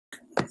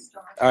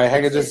All right,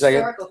 hang on just a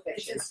second.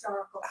 It's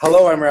historical.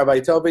 Hello, I'm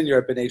Rabbi Tobin. You're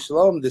at B'nai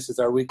Shalom. This is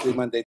our weekly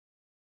Monday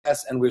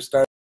class, and we're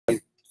starting a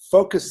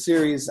focus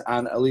series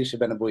on Elisha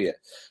ben Abuya.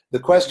 The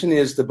question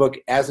is the book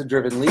As a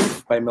Driven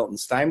Leaf by Milton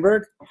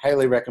Steinberg.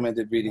 Highly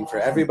recommended reading for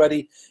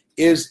everybody.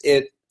 Is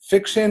it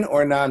fiction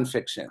or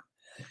nonfiction?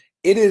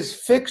 It is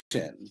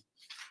fiction,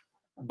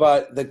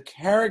 but the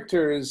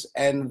characters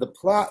and the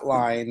plot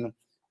line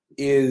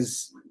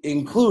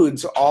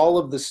includes all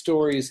of the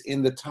stories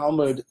in the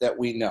Talmud that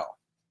we know.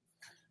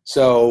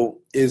 So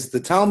is the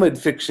Talmud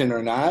fiction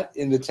or not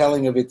in the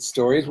telling of its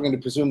stories? We're going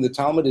to presume the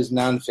Talmud is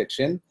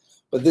nonfiction,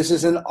 but this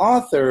is an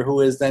author who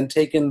has then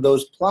taken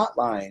those plot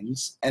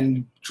lines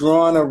and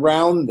drawn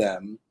around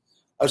them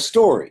a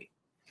story.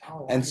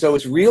 And so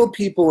it's real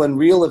people and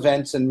real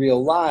events and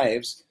real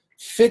lives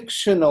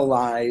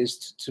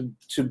fictionalized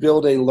to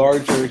build a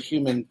larger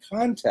human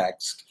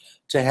context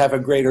to have a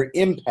greater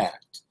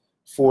impact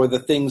for the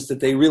things that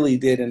they really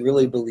did and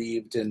really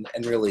believed and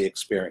really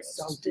experienced.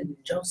 So did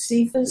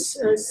Josephus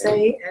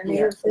say any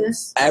of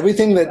this?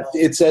 Everything that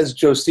it says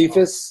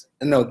Josephus,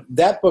 no,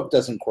 that book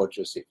doesn't quote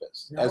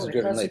Josephus as a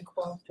driven leaf.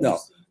 No,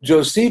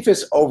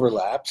 Josephus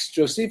overlaps.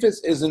 Josephus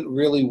isn't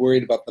really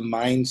worried about the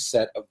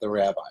mindset of the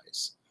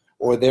rabbis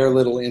or their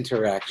little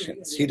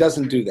interactions. He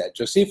doesn't do that.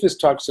 Josephus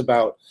talks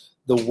about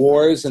the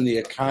wars and the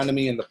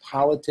economy and the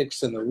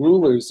politics and the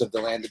rulers of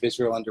the land of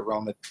Israel under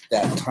Rome at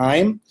that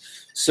time.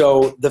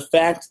 So the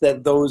fact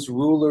that those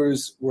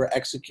rulers were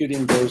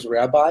executing those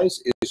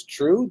rabbis is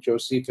true.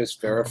 Josephus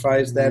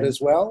verifies that as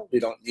well. We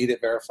don't need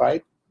it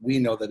verified. We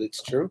know that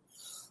it's true.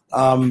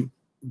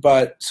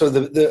 But so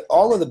the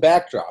all of the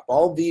backdrop,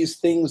 all these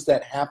things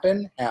that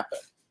happen.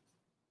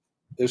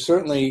 There's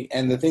certainly,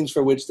 and the things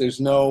for which there's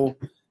no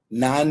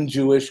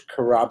non-Jewish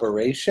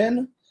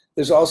corroboration,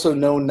 there's also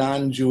no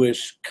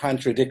non-Jewish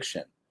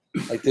contradiction.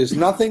 Like there's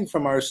nothing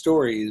from our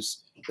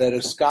stories that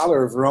a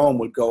scholar of Rome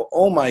would go,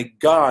 oh my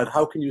God,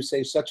 how can you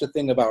say such a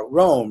thing about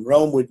Rome?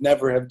 Rome would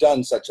never have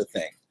done such a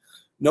thing.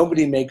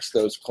 Nobody makes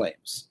those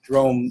claims.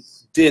 Rome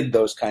did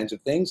those kinds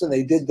of things, and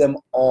they did them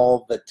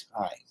all the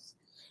time.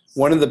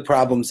 One of the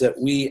problems that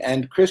we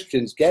and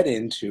Christians get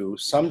into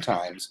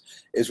sometimes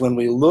is when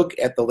we look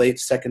at the late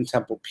Second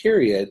Temple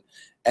period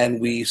and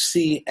we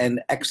see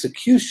an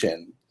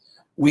execution,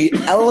 we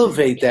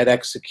elevate that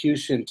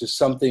execution to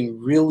something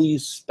really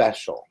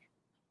special,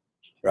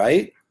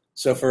 right?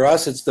 So for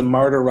us, it's the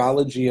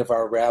martyrology of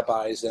our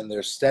rabbis and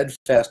their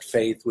steadfast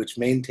faith, which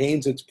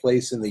maintains its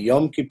place in the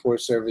Yom Kippur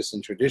service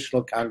in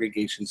traditional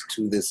congregations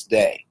to this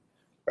day,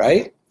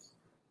 right?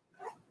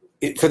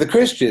 For the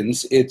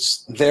Christians,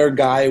 it's their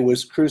guy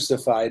was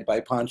crucified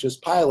by Pontius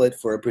Pilate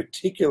for a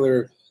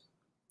particular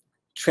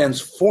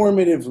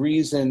transformative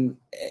reason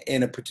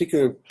in a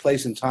particular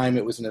place and time.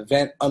 It was an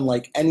event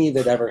unlike any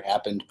that ever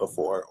happened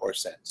before or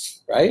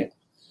since, right?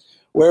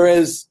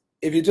 Whereas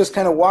if you just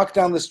kind of walk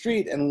down the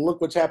street and look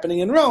what's happening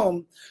in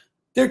Rome,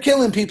 they're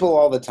killing people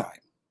all the time.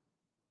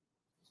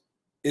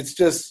 It's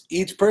just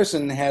each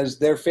person has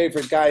their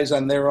favorite guys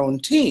on their own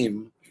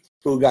team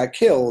who got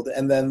killed,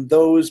 and then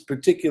those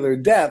particular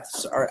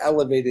deaths are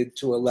elevated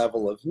to a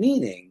level of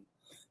meaning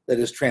that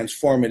is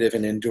transformative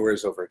and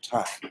endures over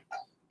time.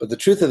 But the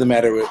truth of the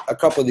matter, a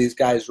couple of these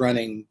guys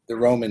running the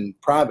Roman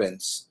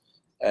province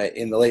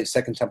in the late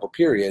Second Temple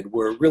period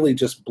were really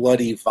just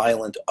bloody,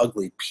 violent,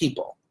 ugly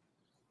people.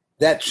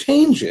 That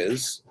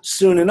changes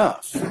soon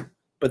enough,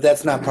 but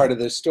that's not part of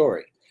this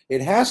story.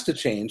 It has to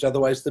change,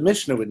 otherwise the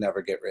Mishnah would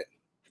never get written.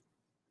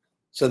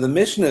 So the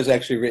Mishnah is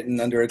actually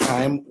written under a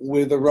time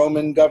where the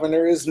Roman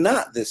governor is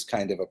not this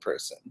kind of a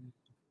person,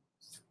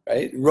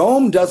 right?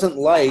 Rome doesn't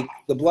like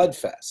the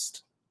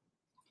bloodfest.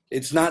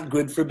 It's not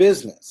good for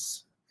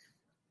business.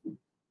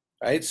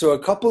 Right? So a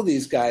couple of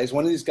these guys,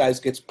 one of these guys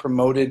gets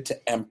promoted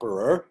to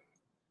emperor,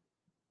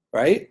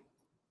 right?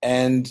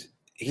 And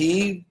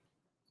he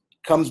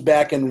comes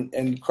back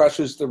and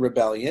crushes the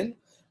rebellion.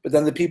 But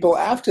then the people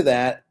after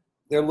that,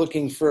 they're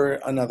looking for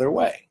another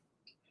way.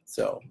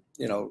 So,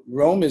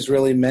 Rome is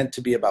really meant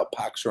to be about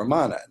Pax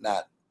Romana,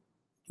 not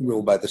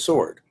ruled by the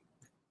sword.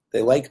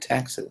 They like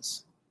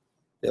taxes.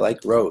 They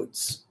like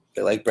roads.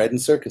 They like bread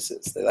and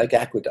circuses. They like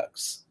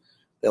aqueducts.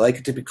 They like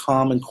it to be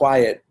calm and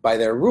quiet by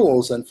their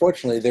rules.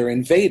 Unfortunately, they're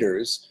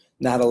invaders,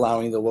 not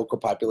allowing the local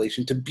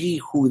population to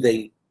be who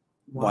they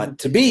want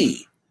to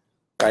be,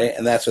 right?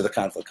 And that's where the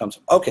conflict comes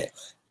from. Okay,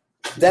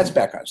 that's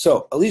background.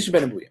 So, Elisha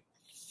ben Abuya.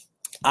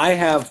 I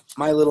have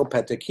my little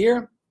petik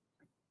here,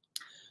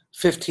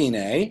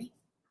 15a.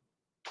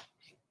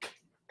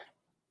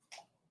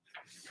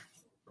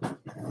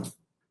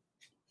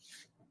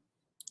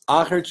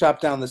 Acher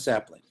chopped down the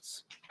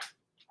saplings.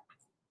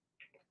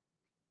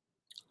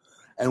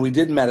 And we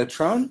did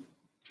Metatron,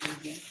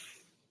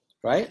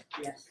 right?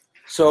 Yes.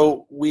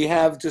 So we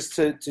have, just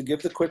to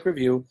give the quick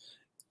review,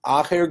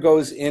 Acher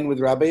goes in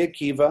with Rabbi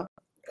Akiva.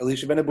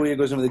 Elisha ben Abuya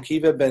goes in with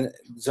Akiva ben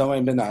Zoe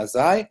ben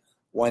Azai.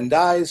 One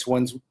dies.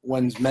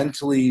 One's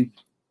mentally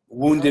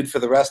wounded for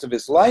the rest of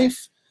his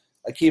life.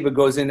 Akiva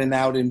goes in and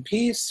out in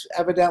peace,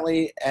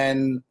 evidently,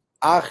 and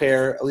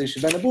Acher,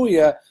 Elisha ben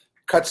Abuya,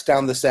 cuts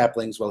down the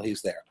saplings while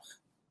he's there.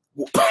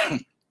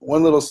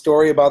 One little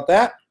story about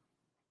that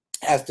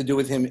has to do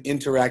with him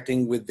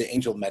interacting with the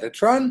angel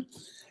Metatron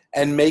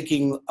and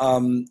making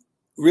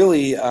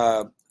really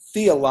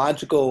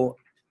theological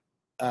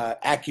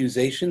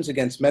accusations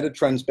against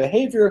Metatron's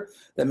behavior,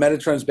 that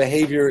Metatron's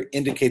behavior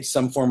indicates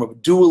some form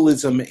of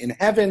dualism in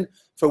heaven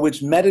for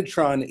which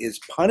Metatron is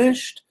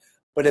punished,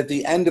 but at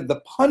the end of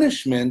the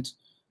punishment,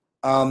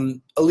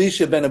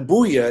 Elisha ben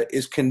Abuya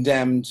is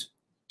condemned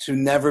to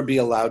never be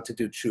allowed to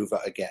do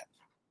tshuva again.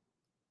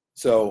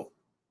 So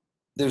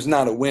there's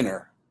not a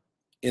winner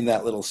in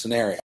that little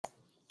scenario.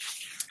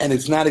 And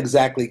it's not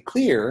exactly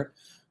clear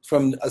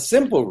from a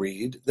simple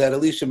read that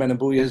Elisha ben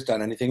Abuya has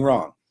done anything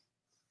wrong.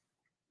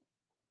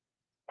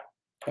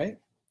 Okay?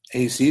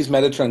 He sees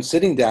Metatron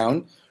sitting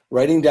down,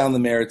 writing down the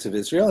merits of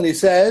Israel, and he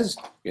says,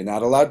 you're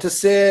not allowed to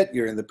sit,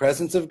 you're in the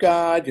presence of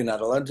God, you're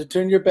not allowed to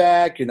turn your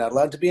back, you're not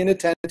allowed to be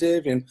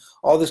inattentive, and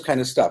all this kind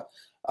of stuff.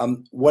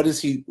 What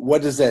does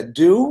that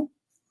do?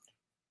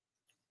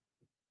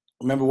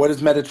 Remember, what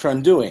is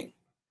Metatron doing?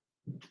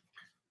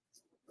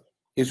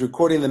 He's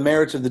recording the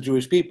merits of the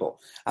Jewish people.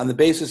 On the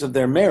basis of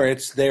their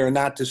merits, they are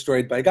not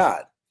destroyed by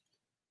God.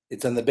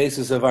 It's on the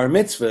basis of our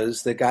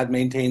mitzvahs that God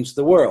maintains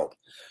the world.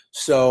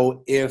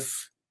 So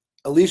if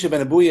Elisha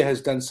ben Abuya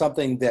has done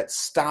something that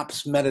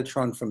stops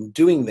Metatron from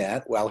doing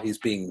that while he's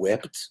being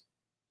whipped,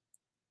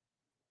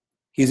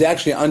 he's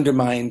actually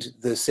undermined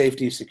the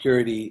safety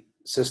security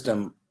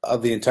system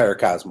of the entire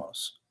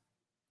cosmos.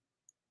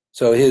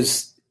 So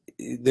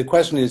the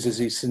question is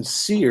he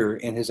sincere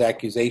in his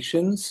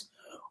accusations,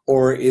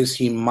 or is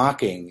he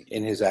mocking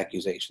in his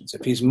accusations?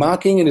 If he's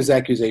mocking in his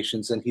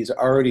accusations, then he's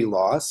already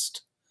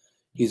lost.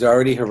 He's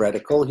already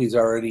heretical. He's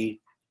already,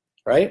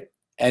 right?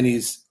 And he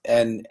is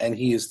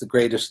the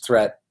greatest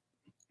threat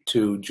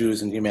to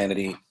Jews and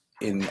humanity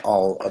in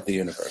all of the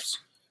universe,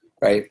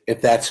 right?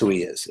 If that's who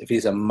he is, if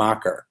he's a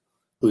mocker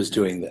who's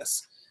doing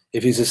this.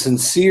 If he's a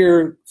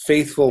sincere,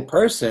 faithful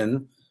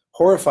person,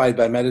 horrified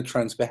by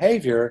Metatron's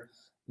behavior,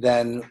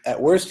 then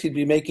at worst he'd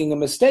be making a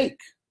mistake,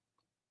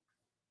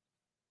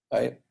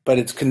 right? But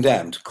it's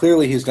condemned.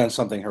 Clearly he's done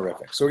something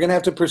horrific. So we're going to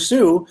have to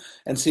pursue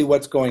and see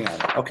what's going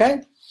on,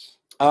 okay?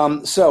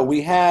 So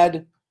we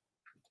had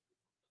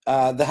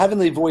the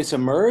heavenly voice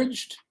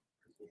emerged,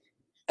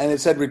 and it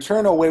said,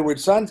 return, O wayward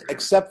sons,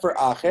 except for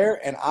Acher.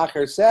 And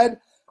Acher said,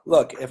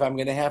 look, if I'm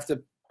going to have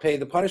to pay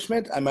the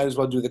punishment, I might as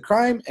well do the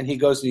crime. And he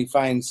goes and he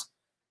finds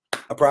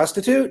a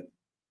prostitute,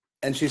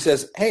 and she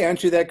says, hey,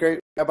 aren't you that great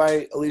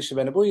Rabbi Elisha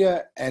ben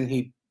Abuya? And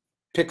he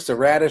picks a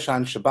radish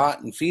on Shabbat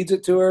and feeds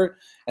it to her,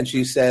 and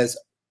she says,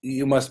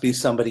 you must be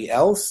somebody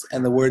else.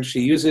 And the word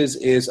she uses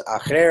is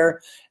Acher,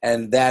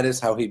 and that is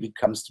how he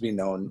becomes to be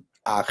known,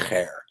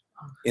 Acher,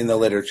 in the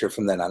literature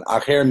from then on.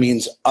 Acher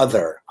means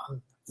other,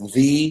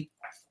 the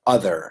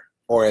other,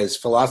 or as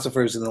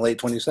philosophers in the late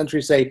 20th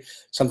century say,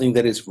 something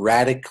that is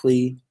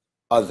radically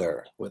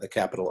other with a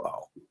capital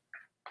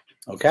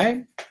O.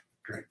 Okay?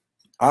 Great.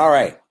 All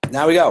right,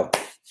 now we go.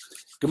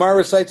 Gemara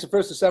recites the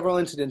first of several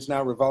incidents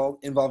now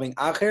involving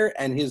Acher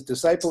and his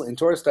disciple in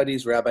Torah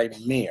studies, Rabbi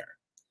Meir.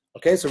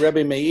 Okay, so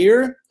Rabbi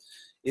Meir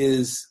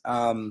is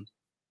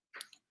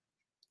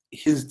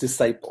his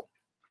disciple.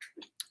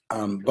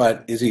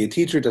 But is he a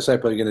teacher,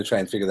 disciple? You're going to try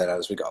and figure that out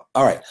as we go.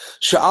 All right.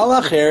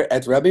 Sha'al Acher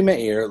et Rabbi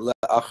Meir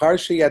la'achar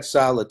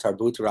sheyatsa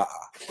l'tarbut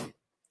ra'ah.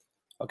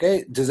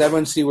 Okay, does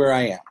everyone see where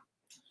I am?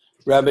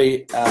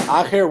 Rabbi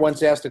Acher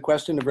once asked a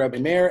question of Rabbi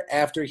Meir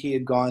after he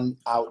had gone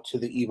out to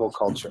the evil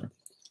culture.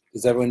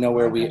 Does everyone know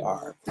where we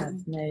are?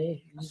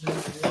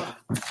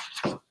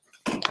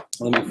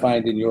 Let me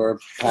find in your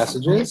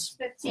passages.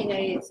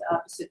 15a is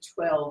opposite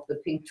 12, the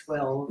pink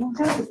 12. I don't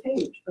have the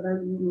page, but I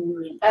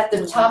remember. At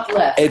the top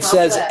left. It top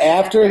says, left,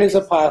 after his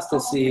his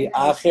apostasy,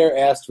 Acher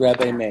asked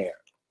Rabbi Meir.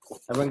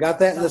 Everyone got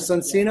that in the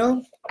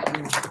Sonsino?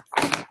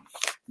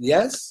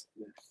 Yes?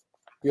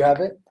 You have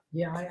it?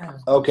 Yeah, I have.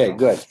 Okay,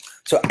 good.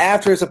 So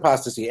after his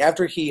apostasy,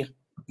 after he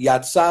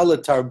yatsa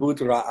l'tarbut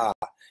ra'ah,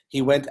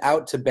 he went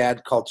out to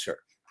bad culture.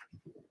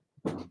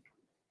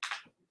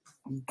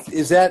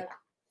 Is that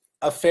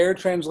a fair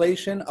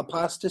translation,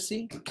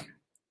 apostasy?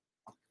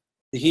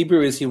 The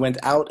Hebrew is he went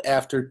out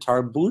after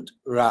tarbut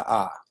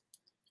ra'ah,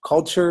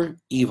 culture,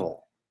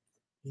 evil,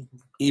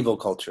 evil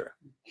culture.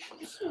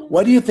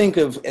 What do you think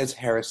of as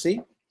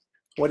heresy?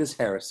 What is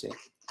heresy?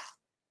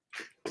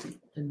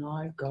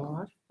 Deny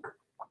God.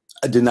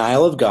 A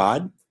denial of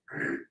God.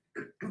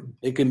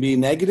 It can be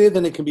negative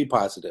and it can be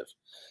positive.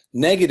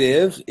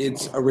 Negative,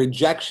 it's a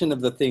rejection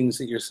of the things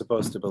that you're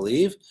supposed to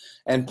believe.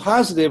 And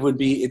positive would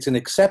be it's an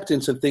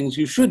acceptance of things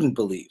you shouldn't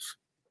believe.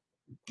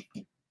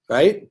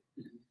 Right?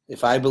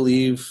 If I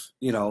believe,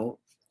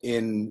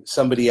 in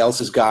somebody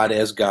else's God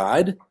as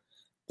God,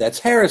 that's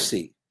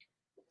heresy.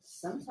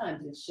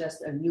 Sometimes it's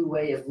just a new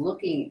way of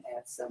looking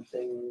at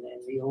something,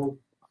 and the old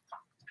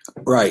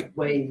Right.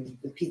 way,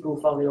 the people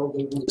who follow the old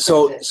way.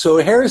 So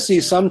heresy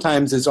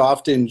sometimes is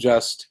often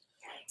just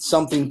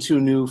something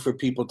too new for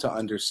people to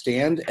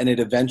understand, and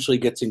it eventually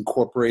gets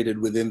incorporated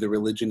within the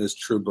religion as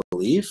true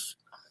belief.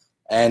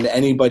 And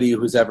anybody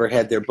who's ever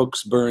had their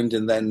books burned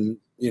and then,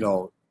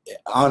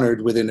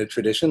 honored within a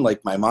tradition,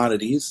 like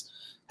Maimonides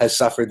has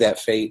suffered that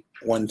fate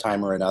one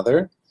time or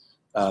another.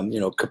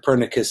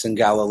 Copernicus and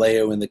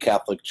Galileo in the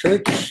Catholic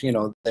Church,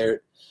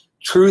 their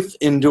truth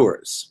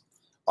endures.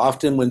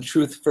 Often when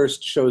truth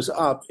first shows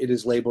up, it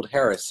is labeled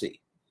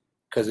heresy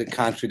because it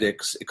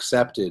contradicts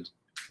accepted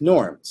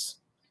norms.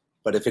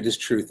 But if it is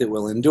truth, it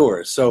will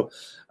endure. So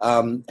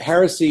genuine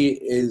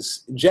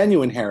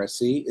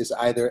heresy is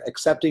either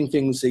accepting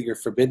things that you're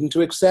forbidden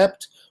to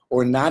accept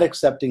or not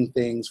accepting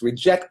things,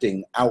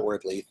 rejecting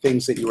outwardly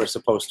things that you are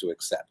supposed to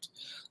accept.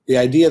 The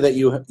idea that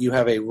you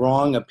have a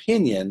wrong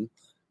opinion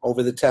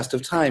over the test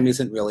of time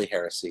isn't really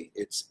heresy.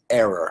 It's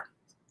error,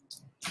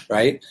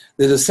 right?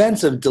 There's a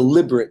sense of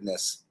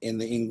deliberateness in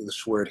the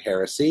English word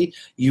heresy.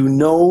 You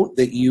know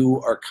that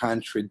you are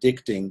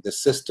contradicting the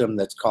system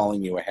that's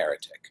calling you a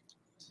heretic.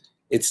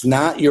 It's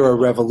not you're a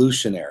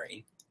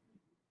revolutionary.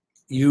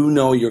 You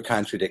know you're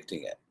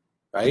contradicting it,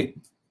 right?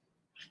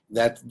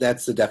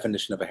 That's the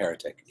definition of a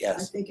heretic.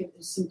 Yes. I think it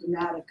is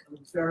symptomatic of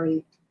a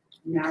very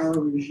narrow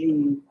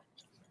regime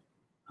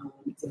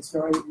that's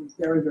very,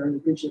 very, very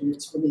rigid in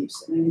its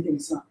beliefs. And anything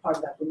that's not part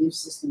of that belief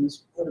system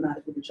is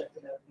automatically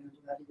rejected out of hand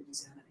without even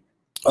examining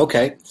it.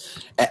 Okay.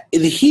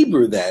 The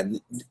Hebrew, then,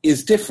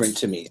 is different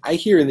to me. I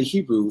hear in the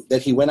Hebrew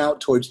that he went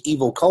out towards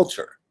evil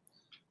culture.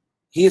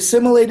 He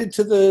assimilated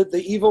to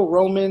the evil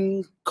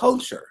Roman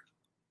culture,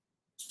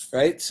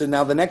 right? So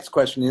now the next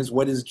question is,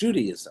 what is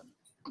Judaism?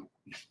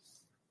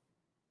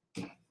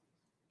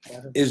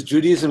 Is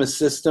Judaism a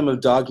system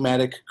of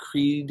dogmatic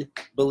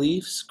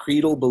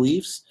creedal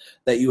beliefs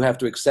that you have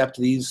to accept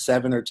these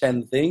 7 or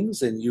 10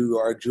 things and you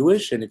are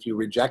Jewish, and if you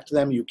reject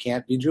them, you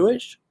can't be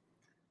Jewish?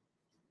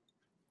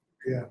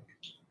 Yeah.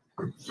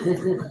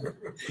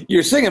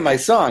 You're singing my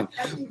song,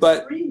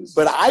 but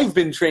I've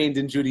been trained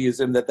in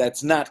Judaism that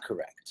that's not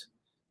correct.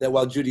 That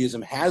while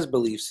Judaism has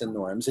beliefs and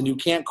norms, and you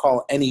can't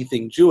call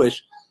anything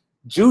Jewish,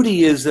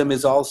 Judaism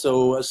is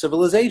also a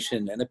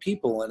civilization and a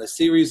people and a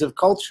series of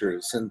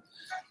cultures, and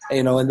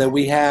that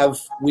we have.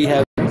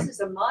 This is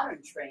a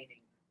modern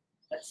training.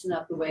 That's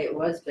not the way it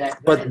was back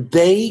then. But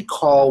they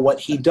call what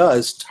he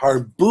does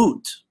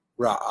tarbut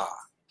ra'ah.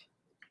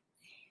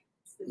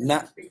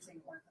 Not.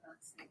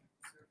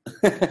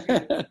 How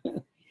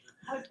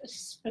does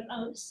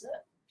Spinoza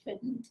fit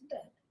into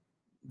that?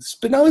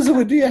 Spinoza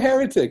would be a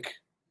heretic.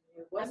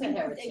 It was a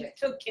heretic. They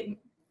took him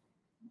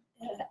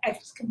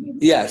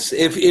excommunicated. Yes,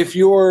 if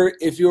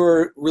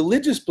your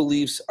religious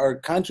beliefs are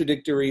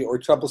contradictory or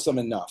troublesome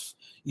enough,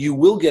 you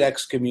will get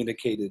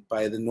excommunicated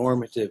by the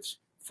normative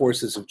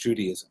forces of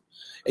Judaism.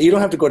 And you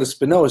don't have to go to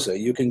Spinoza.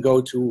 You can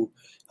go to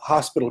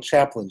hospital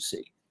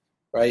chaplaincy,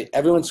 right?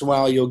 Every once in a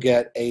while, you'll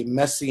get a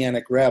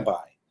messianic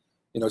rabbi,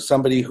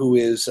 somebody who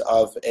is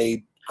of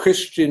a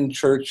Christian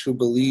church who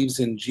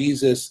believes in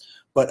Jesus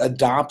but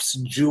adopts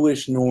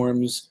Jewish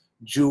norms,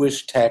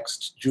 Jewish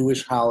texts,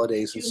 Jewish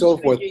holidays, and so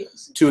forth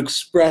to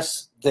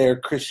express their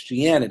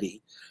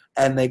Christianity,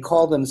 and they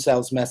call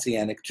themselves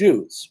Messianic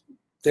Jews.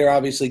 They're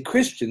obviously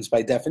Christians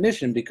by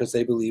definition because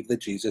they believe that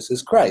Jesus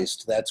is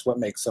Christ. That's what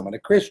makes someone a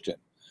Christian.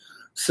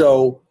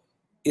 So,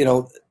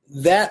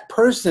 that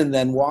person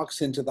then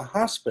walks into the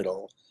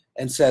hospital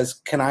and says,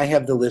 "Can I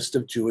have the list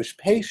of Jewish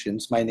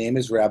patients? My name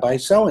is Rabbi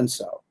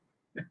so-and-so."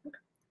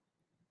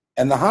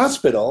 And the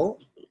hospital,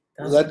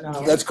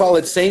 let's call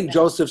it St.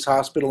 Joseph's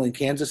Hospital in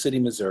Kansas City,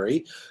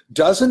 Missouri,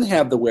 doesn't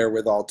have the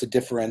wherewithal to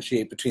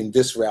differentiate between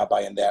this rabbi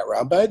and that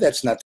rabbi.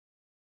 That's not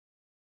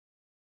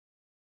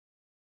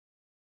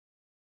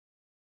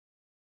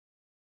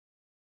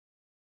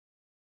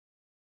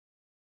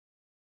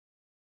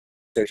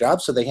their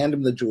job, so they hand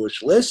him the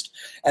Jewish list,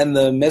 and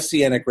the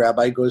Messianic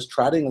rabbi goes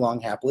trotting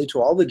along happily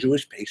to all the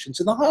Jewish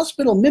patients in the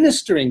hospital,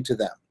 ministering to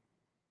them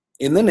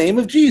in the name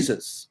of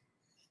Jesus,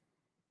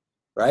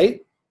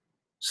 right?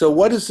 So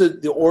what does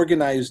the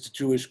organized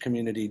Jewish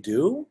community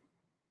do?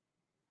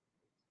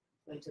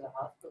 Went to the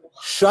hospital.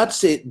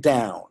 Shuts it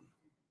down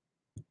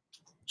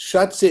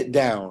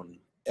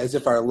as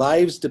if our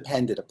lives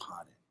depended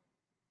upon it.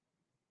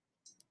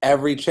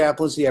 Every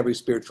chaplaincy, every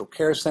spiritual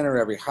care center,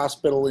 every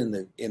hospital in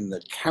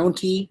the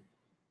county,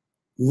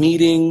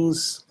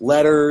 meetings,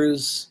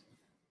 letters,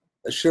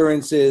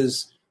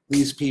 assurances,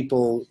 these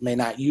people may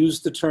not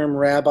use the term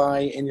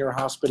rabbi in your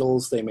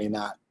hospitals. They may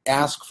not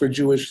ask for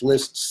Jewish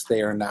lists.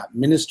 They are not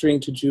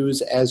ministering to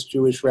Jews as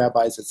Jewish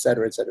rabbis, et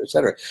cetera, et cetera, et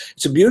cetera.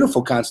 It's a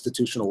beautiful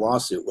constitutional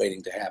lawsuit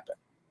waiting to happen,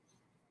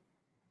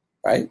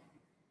 right?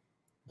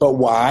 But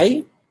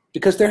why?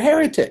 Because they're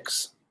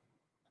heretics.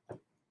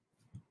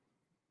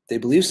 They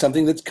believe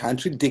something that's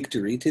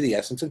contradictory to the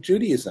essence of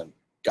Judaism.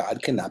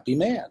 God cannot be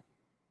man.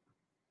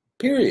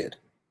 Period.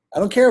 I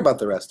don't care about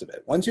the rest of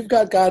it. Once you've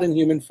got God in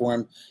human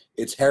form,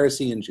 it's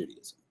heresy in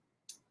Judaism.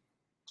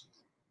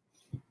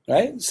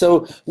 Right?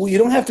 So you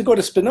don't have to go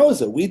to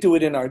Spinoza. We do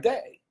it in our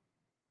day.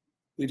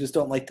 We just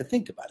don't like to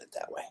think about it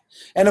that way.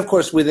 And of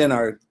course, within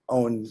our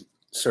own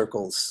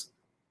circles,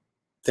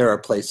 there are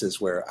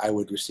places where I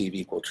would receive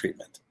equal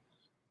treatment.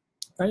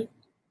 Right?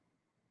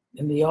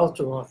 And the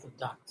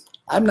ultra-Orthodox.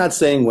 I'm not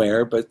saying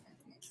where, but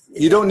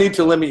you don't need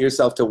to limit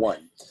yourself to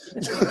one.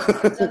 It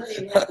doesn't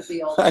even have to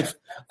be all.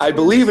 I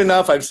believe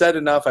enough, I've said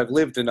enough, I've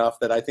lived enough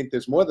that I think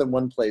there's more than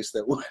one place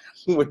that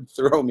would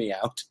throw me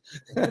out.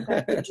 What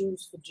about the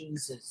Jews for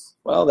Jesus?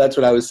 Well, that's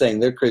what I was saying.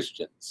 They're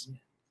Christians.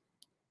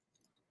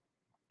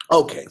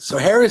 Okay, so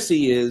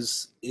heresy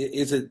is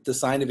it the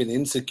sign of an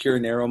insecure,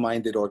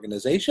 narrow-minded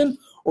organization,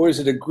 or is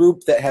it a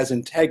group that has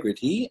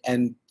integrity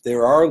and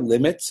there are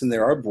limits and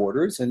there are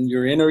borders and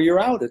you're in or you're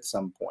out at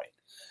some point?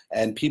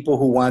 And people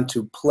who want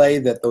to play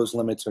that those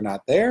limits are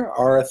not there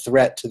are a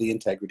threat to the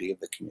integrity of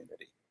the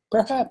community.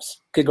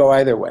 Perhaps. Could go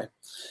either way.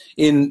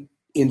 In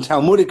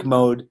Talmudic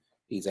mode,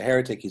 he's a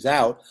heretic, he's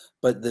out,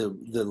 but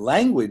the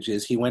language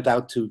is he went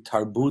out to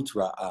Tarbut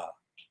Ra'ah,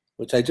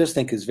 which I just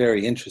think is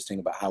very interesting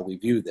about how we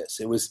view this.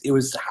 It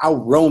was how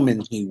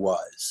Roman he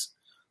was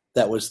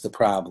that was the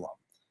problem,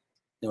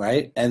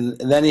 right? And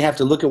then you have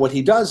to look at what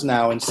he does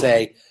now and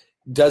say,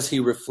 does he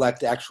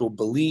reflect actual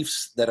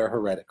beliefs that are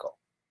heretical?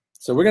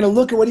 So we're going to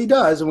look at what he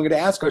does, and we're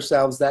going to ask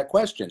ourselves that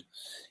question.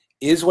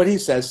 Is what he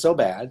says so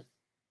bad?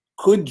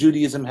 Could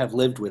Judaism have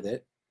lived with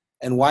it?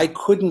 And why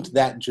couldn't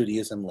that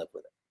Judaism live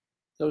with it?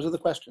 Those are the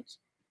questions.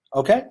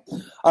 Okay?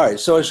 All right,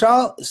 so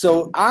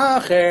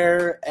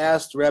Acher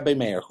asked Rabbi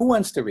Meir, who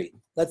wants to read?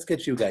 Let's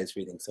get you guys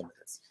reading some of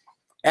this.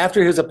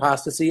 After his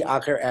apostasy,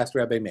 Acher asked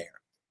Rabbi Meir,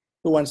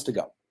 who wants to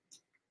go?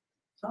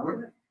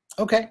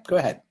 Okay, go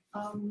ahead.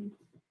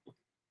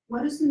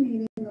 What is the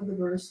meaning of the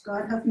verse,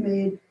 God hath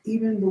made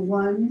even the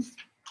one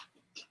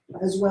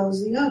as well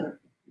as the other?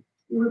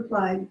 He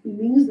replied, he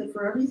means that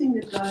for everything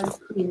that God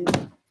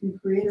created, he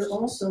created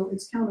also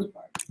its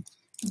counterpart.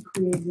 He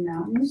created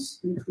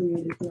mountains and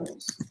created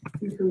hills.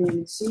 He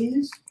created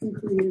seas and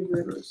created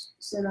rivers.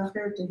 Said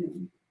Acher to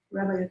him,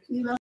 Rabbi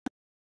Akiva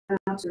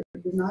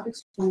did not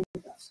explain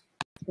it thus,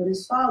 but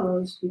as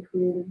follows, he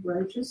created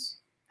righteous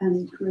and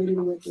he created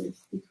wicked.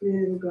 He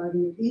created the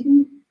Garden of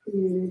Eden,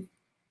 created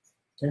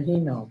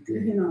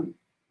Gehinnom.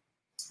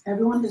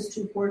 Everyone has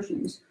two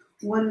portions,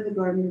 one in the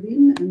Garden of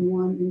Eden and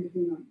one in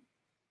Gehinnom.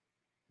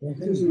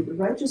 The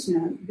righteous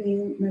man,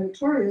 being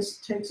meritorious,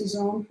 takes his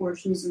own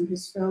portions and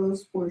his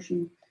fellow's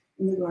portion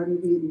in the Garden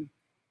of Eden.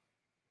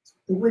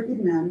 The wicked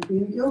man,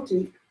 being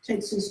guilty,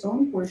 takes his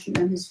own portion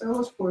and his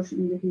fellow's portion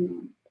in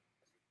Gehinnom.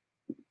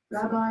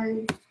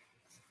 Rabbi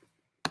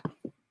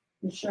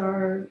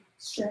Yashar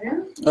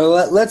Shaya?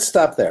 Let's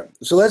stop there.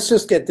 So let's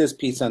just get this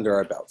piece under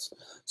our belts.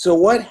 So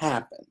what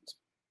happened?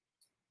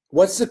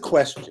 What's the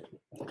question?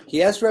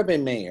 He asked Rabbi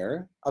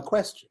Meir a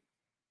question.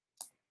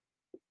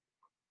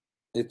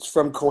 It's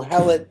from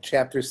Kohelet,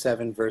 chapter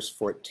 7, verse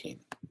 14.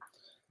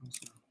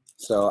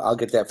 So I'll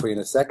get that for you in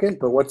a second,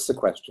 but what's the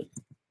question?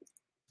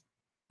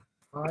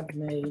 God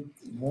made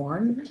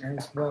one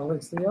as well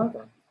as the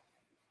other.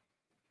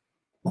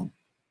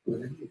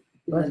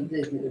 But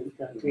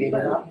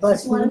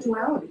it's one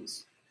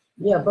dualities.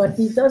 Yeah, but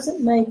he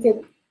doesn't make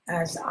it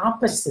as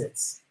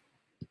opposites.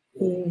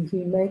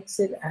 He makes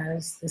it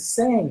as the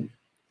same.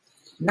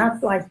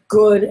 Not like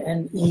good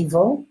and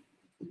evil,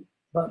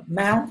 but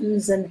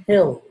mountains and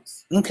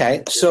hills.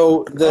 Okay,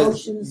 so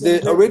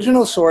the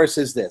original source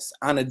is this.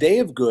 On a day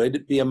of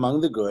good, be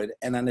among the good,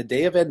 and on a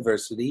day of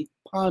adversity,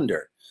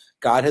 ponder.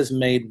 God has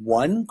made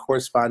one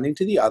corresponding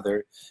to the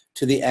other,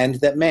 to the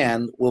end that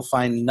man will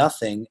find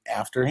nothing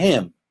after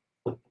him.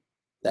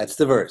 That's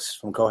the verse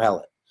from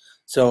Kohelet.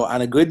 So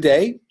on a good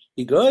day,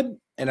 be good,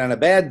 and on a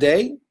bad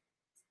day,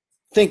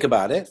 think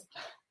about it.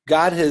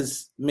 God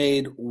has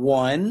made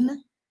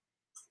one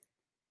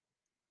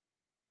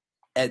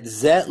et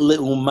zeh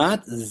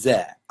leumat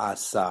zeh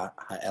asa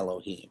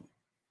ha'elohim.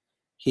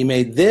 He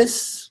made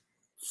this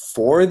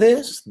for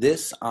this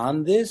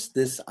on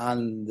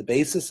the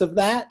basis of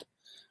that.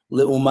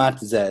 Leumat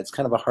zeh. It's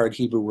kind of a hard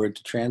Hebrew word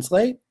to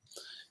translate.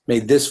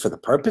 Made this for the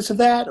purpose of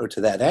that or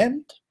to that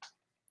end.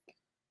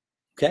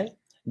 Okay?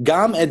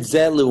 Gam et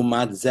zeh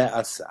leumat zeh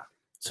asa.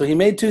 So he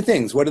made two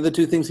things. What are the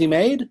two things he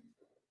made?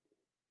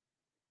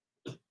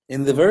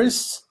 In the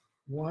verse?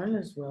 One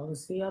as well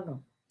as the other.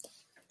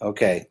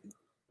 Okay.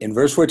 In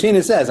verse 14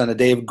 it says, on a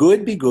day of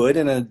good be good,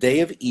 and on a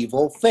day of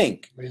evil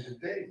think.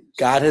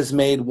 God has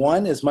made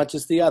one as much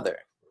as the other.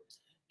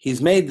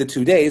 He's made the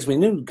 2 days. We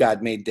knew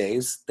God made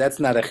days. That's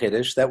not a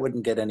chiddush. That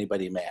wouldn't get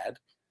anybody mad.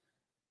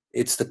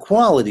 It's the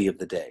quality of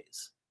the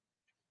days.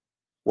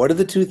 What are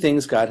the two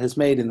things God has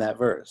made in that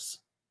verse?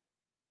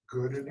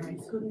 Good and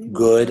evil.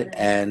 Good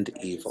and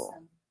evil.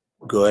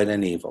 Good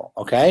and evil.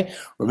 Okay?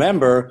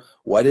 Remember,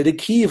 what did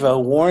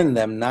Akiva warn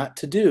them not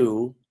to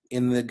do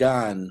in the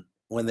Gan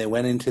when they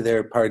went into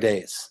their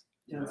pardes?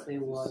 Don't say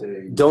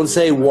water. Don't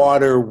say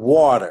water,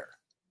 water.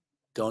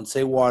 Don't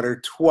say water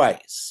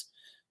twice.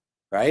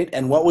 Right?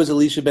 And what was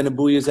Elisha ben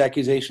Abuya's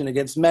accusation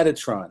against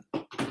Metatron?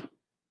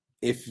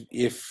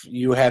 If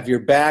you have your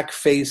back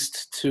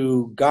faced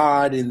to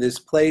God in this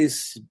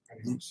place,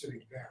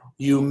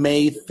 you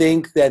may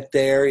think that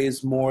there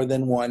is more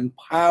than one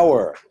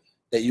power.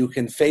 That you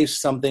can face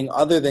something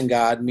other than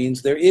God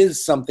means there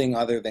is something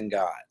other than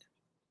God.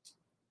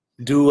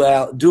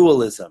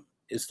 Dualism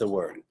is the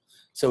word.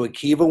 So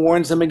Akiva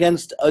warns them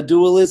against a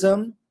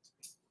dualism.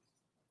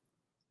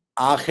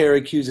 Acher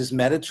accuses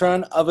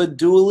Metatron of a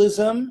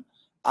dualism.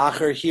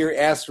 Acher here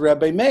asks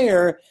Rabbi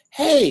Meir,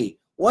 hey,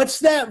 what's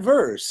that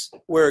verse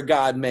where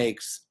God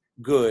makes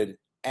good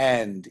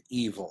and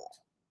evil?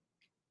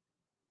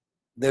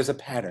 There's a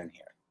pattern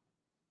here.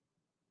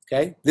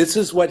 Okay? This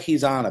is what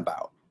he's on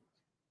about.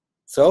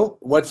 So,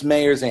 what's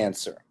Meir's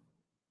answer?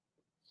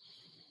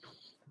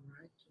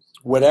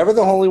 Whatever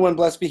the Holy One,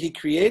 blessed be He,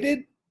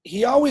 created,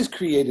 He always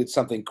created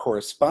something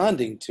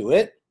corresponding to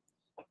it,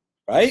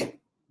 right?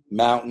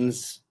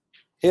 Mountains,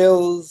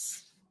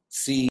 hills,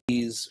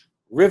 seas,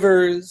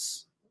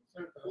 rivers.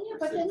 Yeah,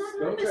 but they're not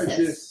Those are opposites.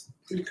 just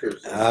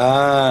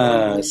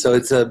precursors. So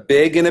it's a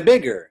big and a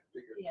bigger.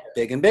 Yeah.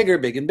 Big and bigger,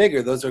 big and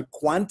bigger. Those are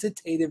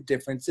quantitative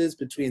differences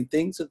between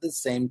things of the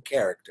same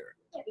character.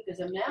 Yeah, because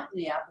a mountain,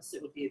 the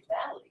opposite would be a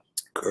valley.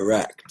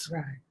 Correct.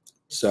 Right.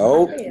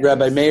 So Yes.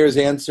 Rabbi Meir's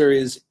answer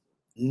is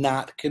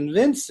not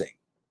convincing.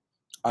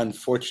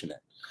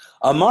 Unfortunate.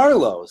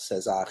 Amarlo,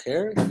 says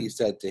Acher, he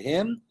said to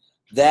him,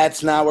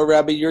 that's not what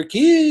Rabbi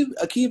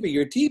Akiva,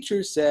 your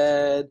teacher,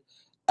 said.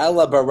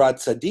 Ella barat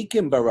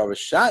tzadikim bara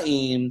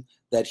rasha'im,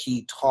 that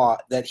he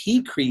taught, that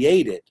he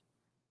created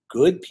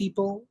good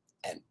people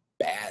and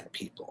bad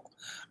people.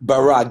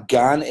 Bara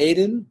Gan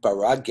Eden,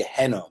 bara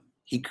Gehenom.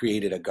 He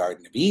created a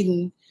Garden of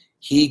Eden.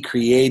 He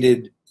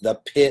created the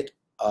pit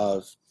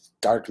of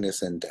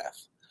darkness and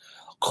death.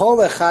 Kol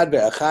echad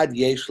ve'echad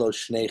yesh lo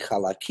shnei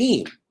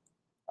chalakim.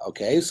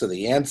 Okay, so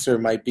the answer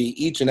might be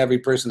each and every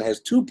person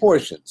has two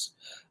portions.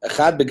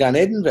 Echad began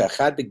Eden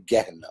ve'echad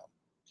begehenom.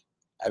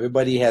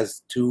 Everybody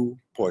has two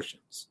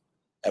portions.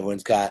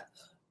 Everyone's got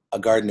a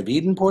Garden of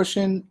Eden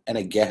portion and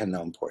a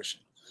Gehenom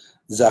portion.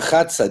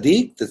 Zachat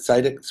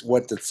Tzaddik,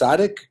 what the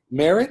Tzaddik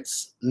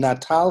merits,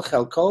 Natal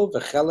Chelko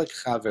v'chelek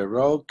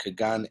Chavero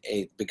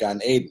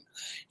began Eden.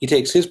 He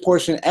takes his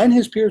portion and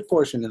his peer's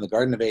portion in the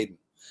Garden of Eden.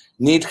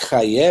 Nit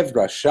Chayev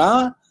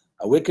Rasha,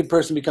 a wicked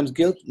person becomes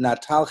guilty.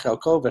 Natal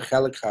Chelko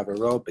v'chelek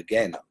Chavero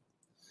began.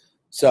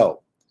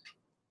 So,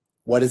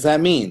 what does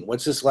that mean?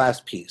 What's this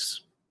last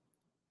piece?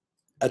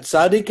 A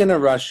tzaddik and a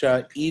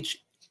rasha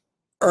each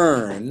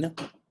earn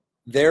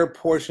their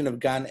portion of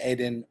Gan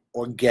Eden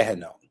or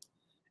Gehenom.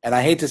 And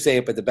I hate to say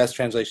it, but the best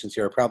translations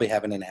here are probably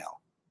heaven and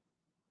hell.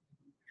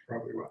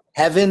 Probably what?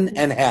 Heaven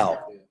and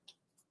hell.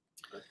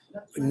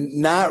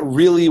 Not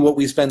really what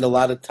we spend a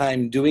lot of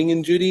time doing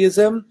in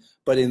Judaism,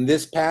 but in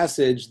this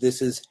passage,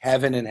 this is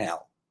heaven and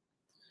hell.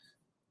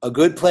 A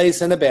good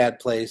place and a bad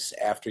place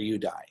after you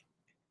die.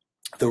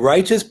 The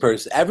righteous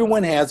person,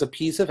 everyone has a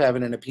piece of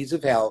heaven and a piece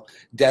of hell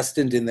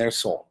destined in their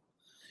soul.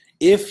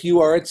 If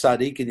you are a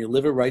tzaddik and you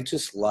live a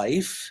righteous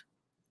life,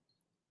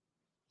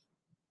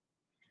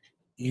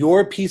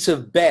 your piece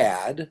of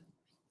bad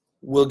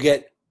will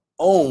get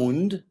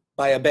owned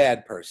by a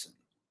bad person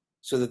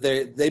so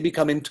that they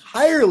become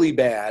entirely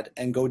bad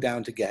and go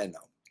down to Gehenna.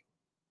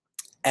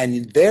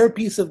 And their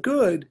piece of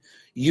good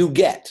you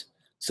get.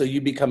 So you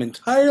become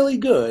entirely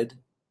good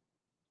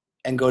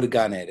and go to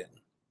Gan Eden.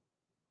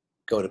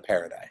 Go to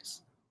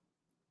paradise.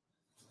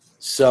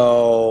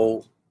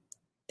 So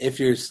if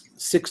you're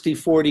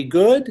 60-40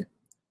 good,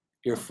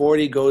 your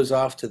 40 goes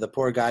off to the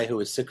poor guy who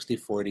is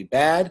 60-40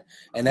 bad,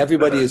 and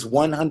everybody is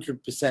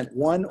 100%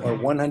 one or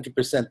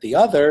 100% the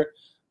other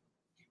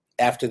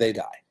after they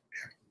die.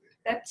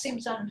 That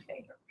seems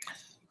unfair.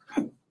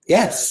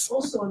 Yes.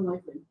 Also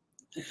unlikely.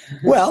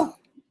 Well,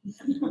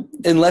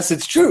 unless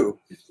it's true.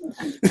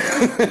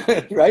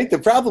 Right? The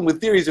problem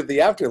with theories of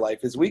the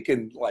afterlife is we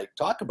can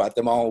talk about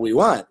them all we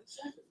want.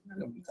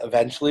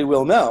 Eventually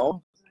we'll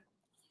know.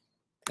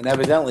 And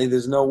evidently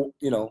there's no,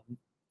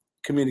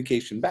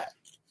 communication back.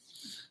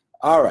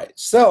 All right.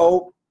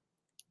 So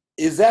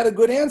is that a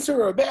good answer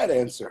or a bad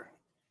answer?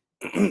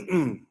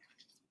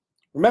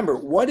 Remember,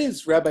 what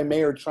is Rabbi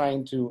Meir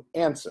trying to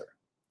answer?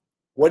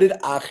 What did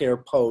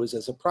Acher pose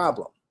as a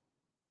problem?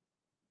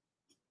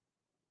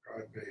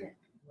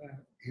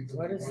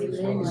 What does he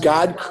mean?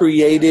 God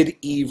created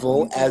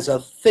evil as a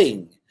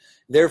thing.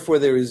 Therefore,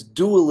 there is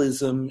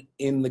dualism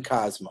in the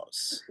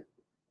cosmos.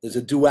 There's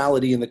a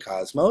duality in the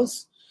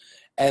cosmos.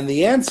 And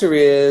the answer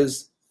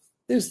is,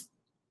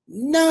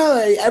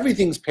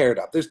 everything's paired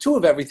up. There's two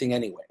of everything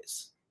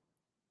anyways.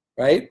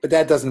 Right? But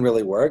that doesn't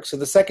really work. So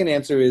the second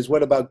answer is,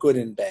 what about good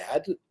and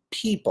bad?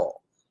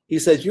 People. He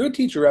says, your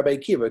teacher, Rabbi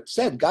Akiva,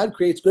 said God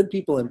creates good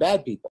people and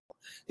bad people.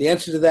 The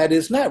answer to that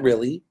is not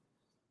really.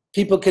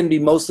 People can be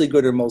mostly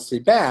good or mostly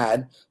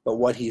bad, but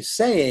what he's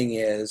saying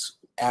is,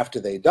 after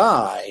they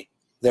die,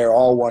 they're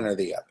all one or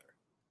the other,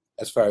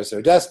 as far as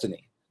their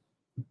destiny.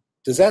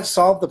 Does that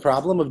solve the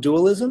problem of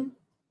dualism?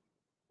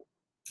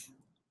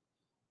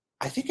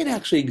 I think it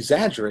actually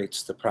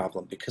exaggerates the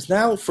problem, because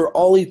now, for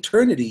all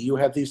eternity, you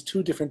have these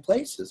two different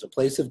places, a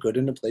place of good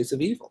and a place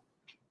of evil.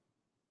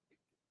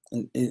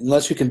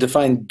 Unless you can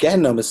define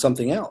Gehenom as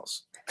something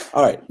else.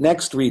 All right,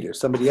 next reader.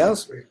 Somebody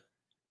else?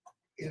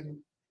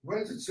 What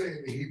does it say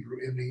in the Hebrew?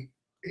 In the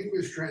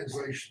English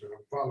translation that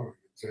I'm following,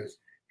 it says,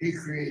 he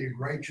created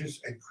righteous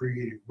and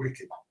created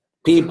wicked.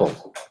 People.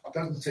 It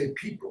doesn't say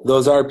people.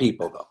 Those are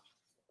people, though.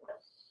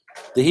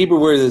 The Hebrew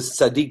word is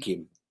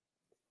tzaddikim,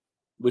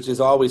 which is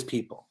always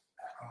people.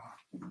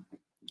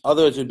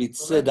 Otherwise, it would be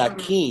Well,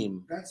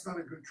 tzedakim. That's not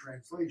a good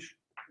translation.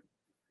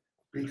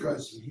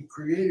 Because he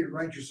created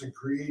righteous and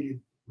created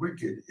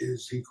wicked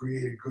is he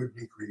created good and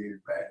he created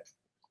bad.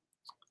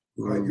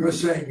 But you're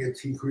saying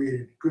it's he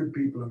created good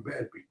people and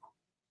bad people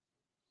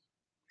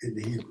in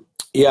the Hebrew.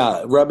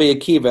 Yeah, Rabbi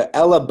Akiva,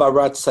 Ella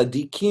barat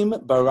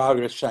tzadikim bara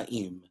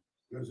reshaim.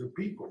 Those are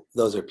people.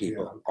 Those are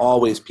people. Yeah, okay.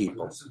 Always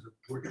people. This is a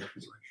poor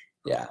translation.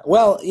 Yeah.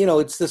 Well,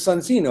 it's the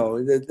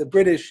Sonsino. The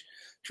British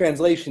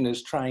translation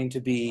is trying to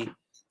be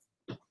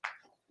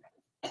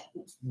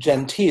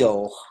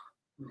genteel,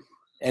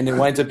 and it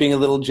winds up being a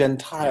little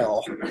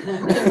gentile.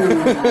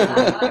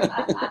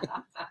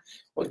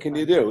 What can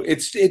you do?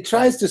 It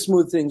tries to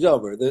smooth things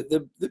over.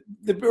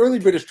 The early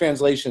British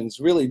translations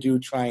really do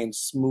try and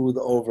smooth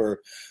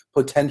over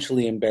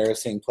potentially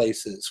embarrassing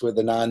places where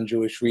the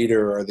non-Jewish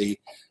reader or the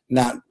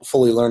not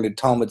fully learned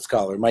Talmud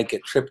scholar might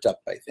get tripped up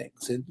by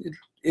things.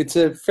 It's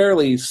a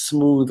fairly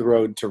smooth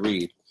road to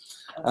read.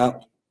 All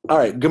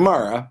right,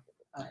 Gemara.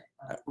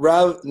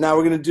 Rav. Now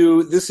we're going to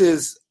do. This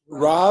is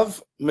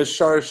Rav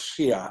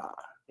Misharshia.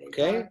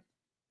 Okay.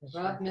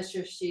 Rav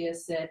Misharshia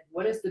said,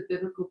 "What is the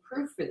biblical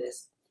proof for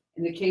this?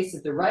 In the case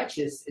of the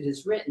righteous, it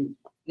is written,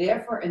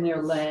 therefore in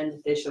their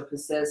land they shall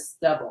possess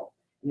double.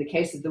 In the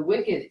case of the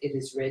wicked, it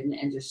is written,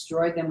 and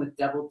destroy them with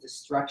double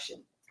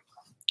destruction."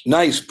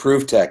 Nice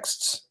proof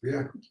texts.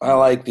 Yeah. I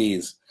like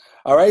these.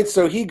 All right,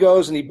 so he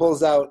goes and he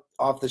pulls out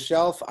off the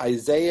shelf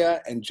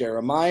Isaiah and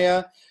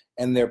Jeremiah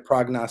and their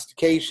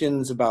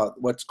prognostications about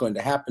what's going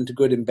to happen to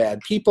good and bad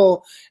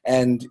people.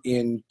 And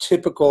in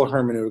typical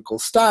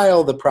hermeneutical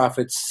style, the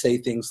prophets say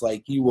things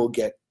like, you will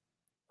get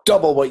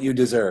double what you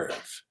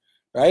deserve,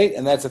 right?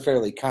 And that's a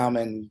fairly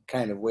common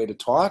kind of way to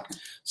talk.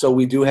 So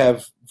we do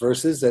have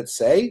verses that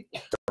say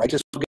the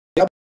righteous will get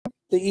double,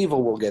 the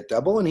evil will get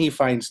double, and he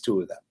finds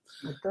two of them.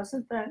 But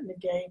doesn't that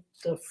negate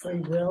the free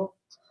will?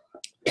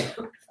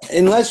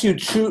 Unless you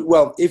choose,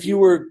 well, if you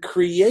were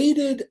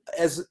created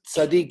as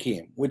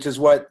tzaddikim, which is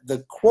what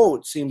the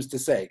quote seems to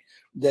say,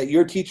 that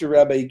your teacher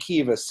Rabbi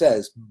Akiva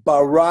says,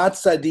 bara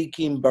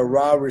tzaddikim,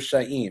 bara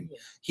rishaim.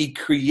 He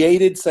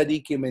created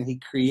tzaddikim and he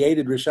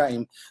created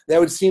rishaim. That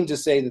would seem to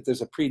say that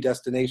there's a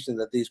predestination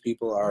that these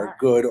people are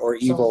good or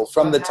evil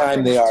from the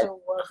time they are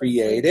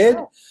created.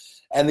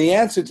 And the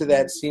answer to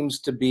that seems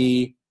to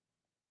be,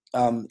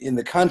 in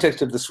the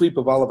context of the sweep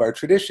of all of our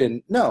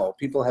tradition, no,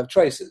 people have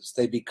choices.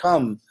 They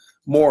become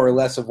more or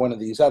less of one of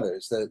these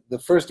others. The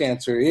first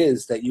answer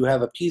is that you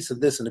have a piece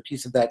of this and a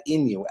piece of that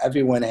in you.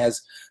 Everyone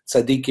has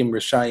tzaddikim,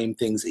 rishayim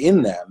things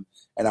in them,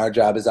 and our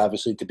job is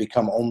obviously to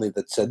become only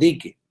the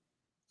tzaddikim.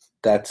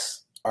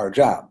 That's our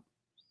job,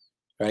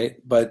 right?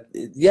 But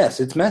yes,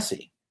 it's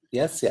messy.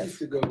 Yes.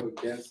 To go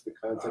against the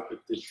concept of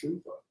teshuvah,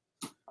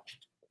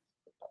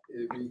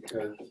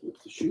 because with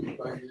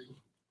teshuvah,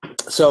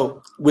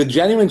 so with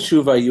genuine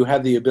tshuva, you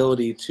have the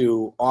ability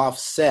to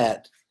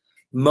offset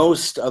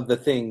most of the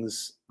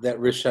things that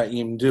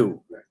Rishaim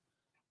do,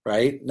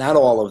 right? Not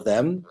all of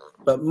them,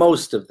 but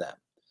most of them.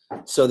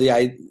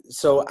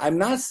 So I'm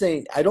not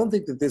saying, I don't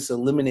think that this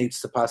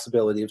eliminates the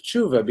possibility of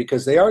tshuva,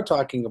 because they are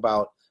talking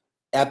about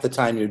at the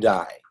time you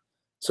die.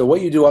 So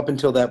what you do up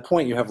until that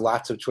point, you have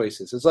lots of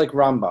choices. It's like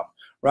Rambam.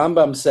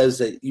 Rambam says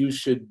that you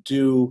should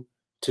do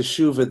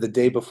teshuva the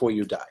day before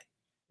you die.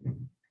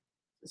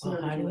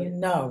 Well, how do you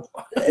know?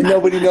 And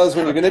nobody knows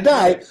when you're going to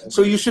die,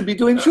 so you should be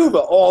doing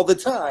tshuva all the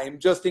time,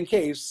 just in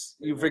case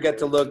you forget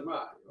to look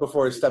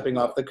before stepping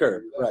off the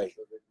curb. Right.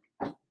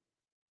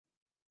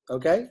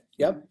 Okay?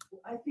 Yep.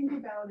 I think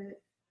about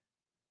it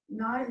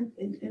not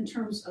in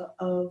terms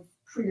of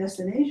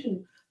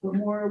predestination, but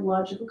more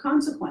logical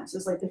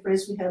consequences, like the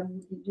phrase we have,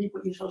 you reap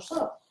what you shall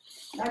sow.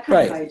 That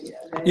kind of idea.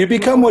 Right? You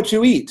become what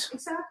you eat.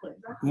 Exactly.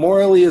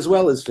 Morally as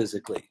well as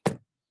physically.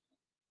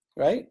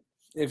 Right?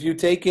 If you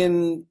take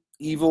in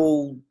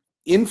evil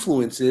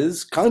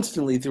influences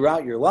constantly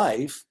throughout your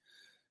life,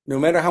 no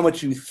matter how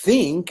much you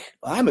think,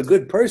 I'm a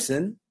good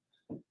person,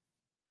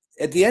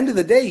 at the end of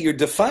the day, you're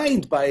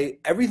defined by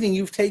everything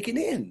you've taken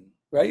in,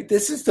 right?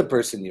 This is the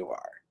person you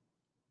are.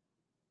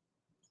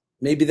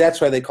 Maybe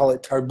that's why they call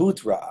it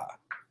tarbut ra,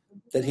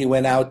 that he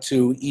went out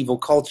to evil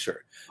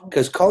culture,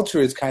 because culture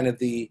is kind of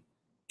the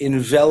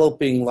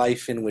enveloping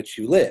life in which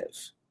you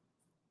live,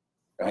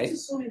 right?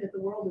 That's assuming that the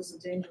world is a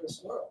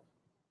dangerous world.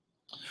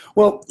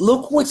 Well,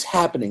 look what's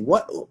happening.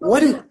 What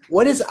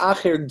is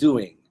Acher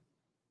doing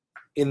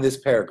in this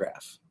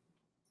paragraph?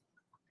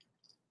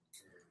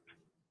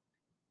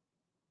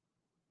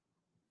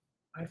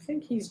 I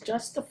think he's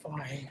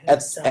justifying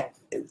himself.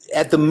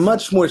 At the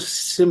much more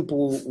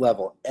simple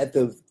level, at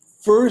the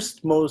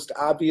first most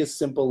obvious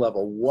simple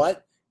level,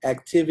 what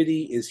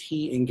activity is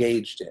he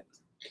engaged in?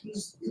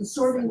 He's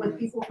consorting with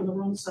people from the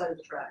wrong side of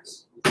the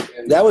tracks.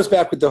 That was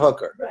back with the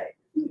hooker. Right.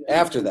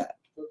 After that.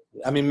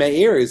 I mean,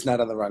 Meir is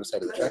not on the wrong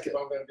side of the track. if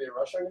I'm going to be in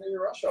Russia, I'm going to be in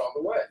Russia all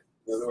the way.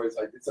 In other words,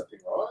 I did something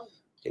wrong.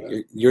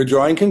 You're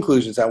drawing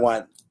conclusions. I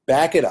want,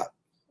 back it up.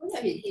 Well,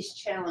 I mean, he's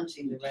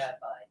challenging the rabbi.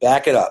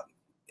 Back it up.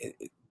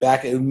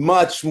 Back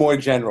much more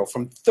general.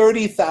 From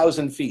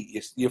 30,000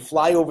 feet, you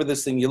fly over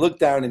this thing, you look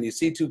down and you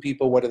see two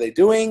people. What are they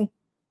doing?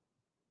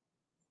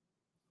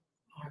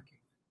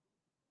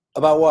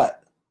 About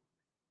what?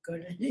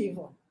 Good and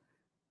evil.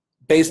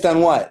 Based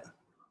on what?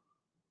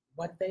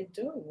 What they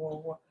do,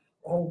 or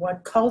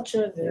what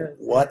culture they're.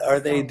 What are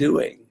they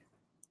doing?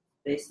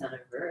 Based on a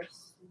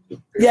verse.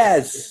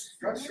 Yes.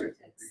 Discussing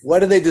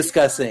What are they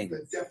discussing?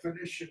 the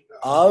definition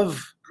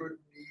Of good and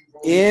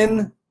evil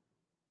in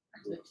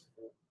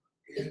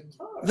in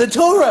the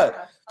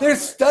Torah. They're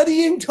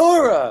studying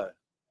Torah.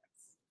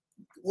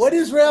 What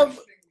is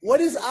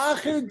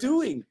Acher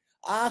doing?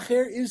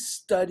 Acher is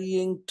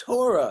studying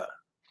Torah.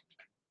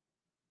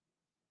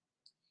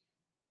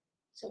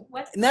 So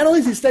what? Not only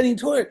is he studying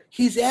Torah,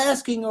 he's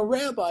asking a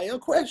rabbi a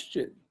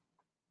question.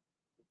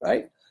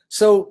 Right?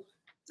 So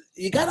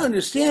you got to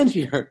understand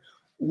here,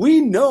 we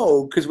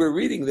know, because we're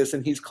reading this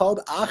and he's called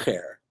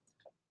Acher,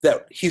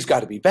 that he's got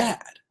to be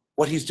bad.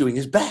 What he's doing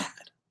is bad.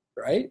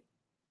 Right?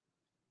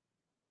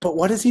 But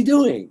what is he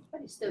doing?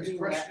 But he's still He's being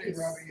questioning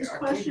Rabbi He's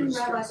questioning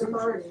Rabbi's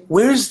authority.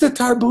 Where's the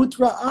Tarbut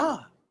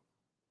Ra'ah?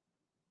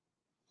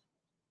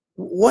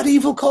 What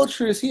evil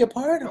culture is he a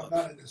part No, of?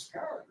 not in this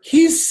paragraph.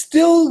 He's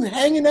still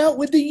hanging out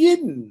with the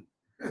Yidden.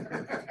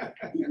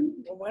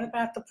 Well, what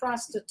about the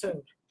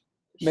prostitute?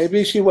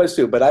 Maybe she was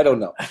too, but I don't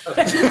know.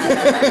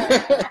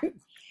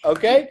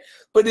 Okay?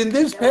 But in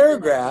this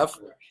paragraph,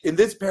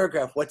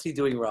 what's he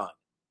doing wrong?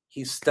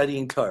 He's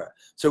studying Torah.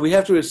 So we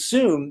have to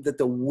assume that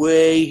the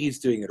way he's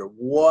doing it or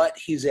what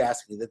he's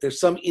asking, that there's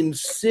some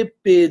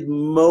insipid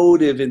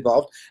motive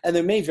involved, and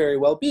there may very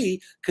well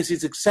be, because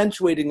he's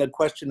accentuating a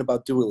question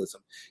about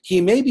dualism.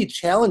 He may be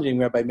challenging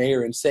Rabbi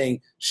Meir and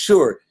saying,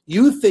 sure,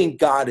 you think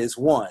God is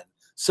one,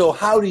 so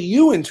how do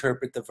you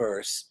interpret the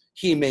verse,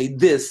 he made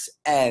this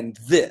and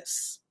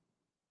this,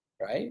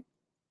 right?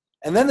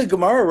 And then the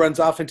Gemara runs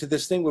off into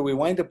this thing where we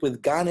wind up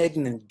with Gan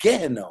Eden and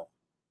Gehenom,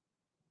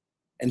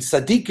 and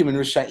Sadiqim and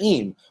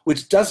Risha'im,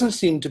 which doesn't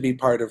seem to be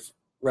part of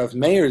Rav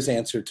Meir's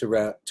answer to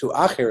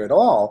Acher at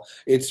all.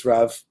 It's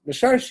Rav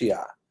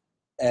Misharshia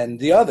and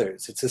the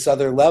others. It's this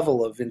other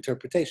level of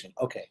interpretation.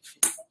 Okay.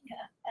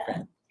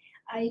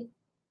 I'm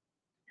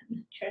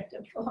not sure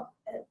the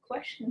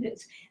question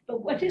is,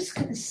 but what is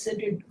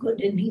considered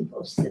good and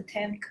evil? The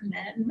Ten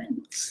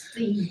Commandments,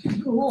 the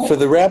rule. For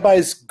the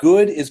rabbis,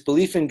 good is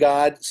belief in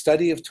God,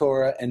 study of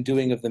Torah, and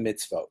doing of the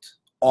mitzvot.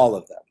 All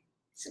of them.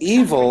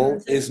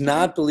 Evil is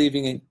not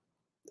believing in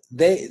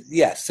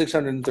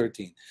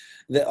 613.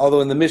 Although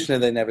in the Mishnah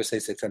they never say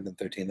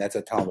 613. That's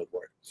a Talmud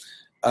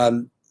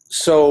word.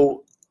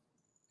 So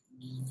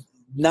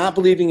not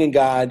believing in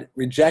God,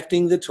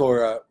 rejecting the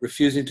Torah,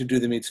 refusing to do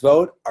the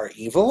mitzvot are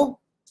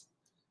evil,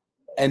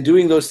 and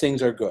doing those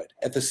things are good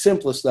at the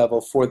simplest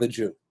level for the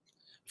Jew.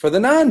 For the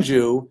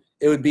non-Jew,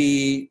 it would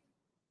be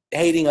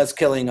hating us,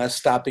 killing us,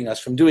 stopping us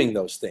from doing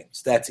those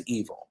things. That's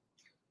evil.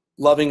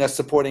 Loving us,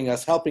 supporting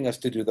us, helping us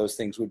to do those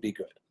things would be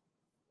good.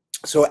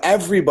 So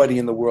everybody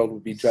in the world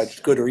would be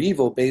judged good or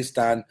evil based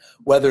on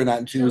whether or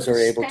not Jews are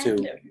able to.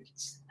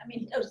 I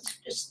mean, those are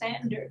the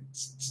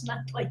standards. It's not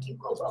like you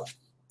go up,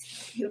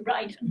 you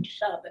ride on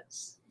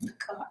Shabbos in the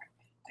car.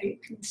 Are you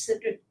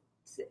considered?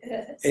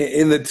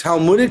 In the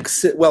Talmudic,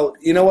 well,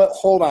 you know what?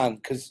 Hold on,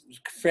 because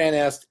Fran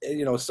asked,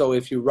 so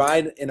if you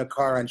ride in a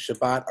car on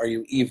Shabbat, are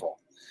you evil?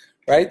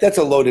 Right? That's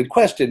a loaded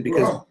question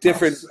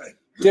because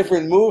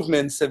different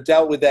movements have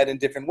dealt with that in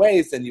different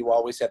ways, and you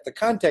always have the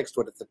context.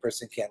 What if the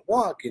person can't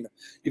walk?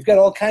 You've got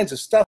all kinds of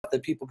stuff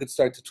that people could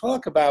start to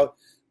talk about.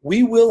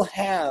 We will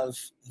have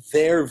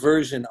their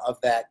version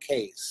of that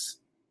case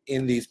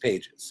in these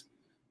pages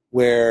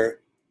where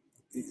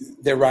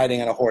they're riding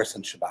on a horse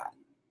on Shabbat.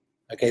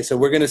 Okay, so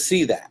we're going to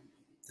see that.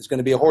 There's going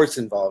to be a horse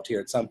involved here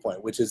at some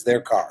point, which is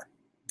their car.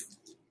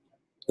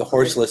 The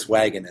horseless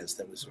wagon, as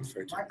that was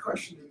referred to. My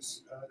question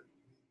is,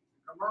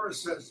 Gemara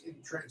says in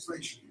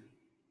translation,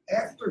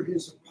 after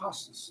his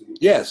apostasy,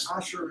 Yes.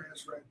 Asher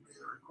asked Rabbi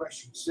Meir a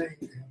question, saying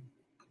to him,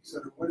 he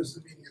said, what is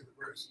the meaning of the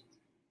verse?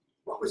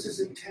 What was his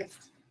intent?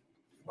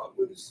 What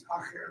was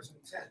Acher's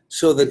intent?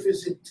 So If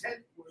his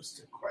intent was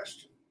to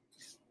question,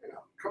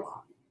 come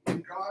on,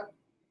 God,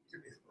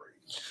 give me a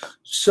break.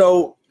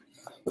 So,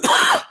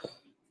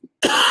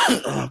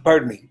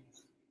 pardon me.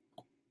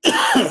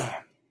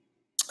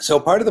 So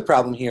part of the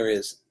problem here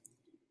is,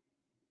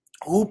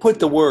 who put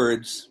the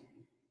words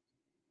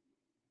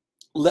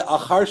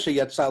Le'achar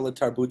sheyatsa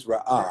letarbut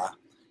ra'ah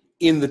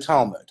in the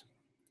Talmud?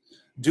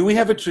 Do we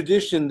have a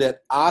tradition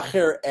that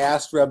Acher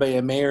asked Rabbi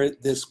Meir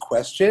this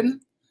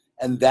question,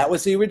 and that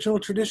was the original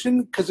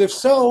tradition? Because if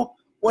so,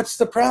 what's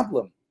the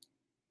problem?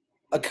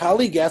 A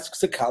colleague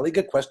asks a colleague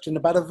a question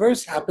about a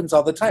verse, happens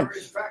all the time.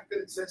 The fact that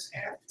it says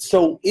after.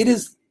 So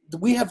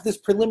we have this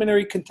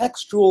preliminary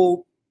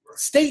contextual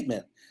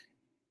statement.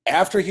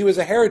 After he was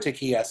a heretic,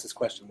 he asked this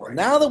question. Well,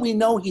 now that we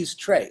know he's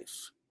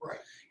treif, Right.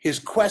 his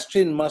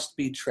question must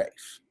be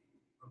treif,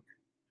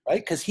 right?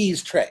 Because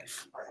he's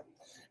treif.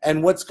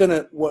 And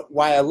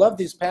why I love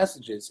these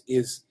passages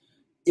is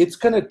it's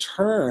going to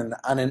turn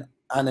on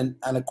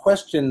a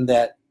question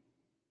that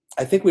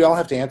I think we all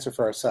have to answer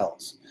for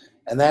ourselves,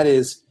 and that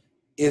is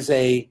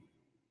a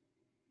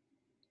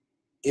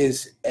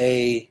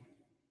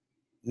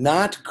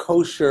not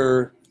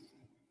kosher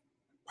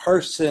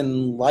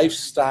person,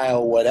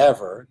 lifestyle,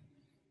 whatever,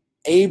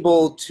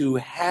 able to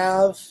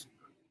have,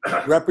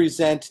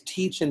 represent,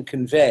 teach, and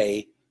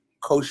convey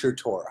kosher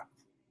Torah?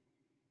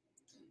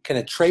 Can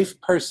a treif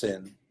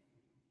person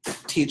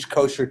teach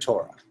kosher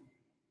Torah?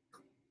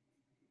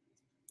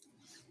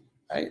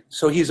 Right?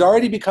 So he's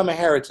already become a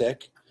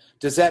heretic.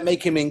 Does that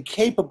make him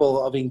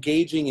incapable of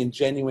engaging in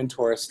genuine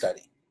Torah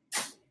study?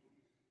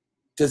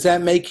 Does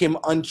that make him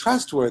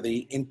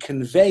untrustworthy in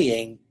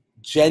conveying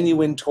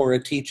genuine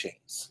Torah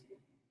teachings?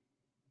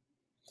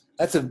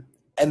 That's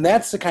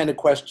the kind of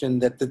question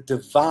that the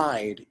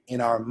divide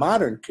in our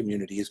modern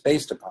community is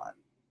based upon.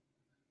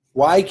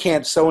 Why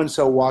can't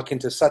so-and-so walk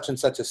into such and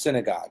such a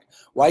synagogue?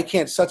 Why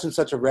can't such and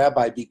such a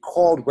rabbi be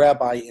called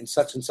rabbi in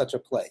such and such a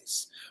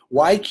place?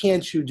 Why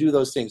can't you do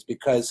those things?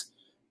 Because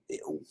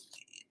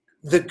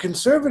the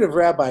conservative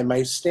rabbi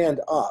may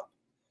stand up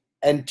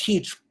and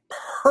teach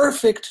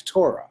perfect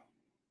Torah,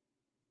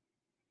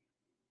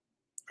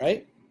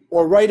 right?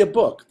 Or write a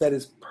book that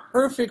is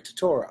perfect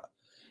Torah.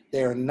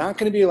 They are not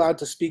going to be allowed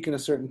to speak in a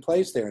certain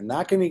place. They are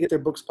not going to get their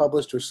books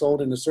published or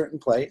sold in a certain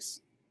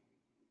place,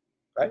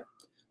 right?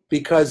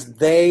 Because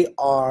they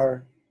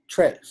are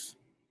treif.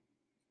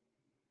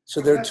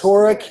 So their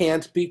Torah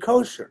can't be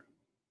kosher.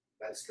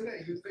 That's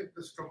today. You think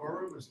this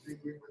Gemara was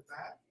dealing with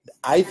that?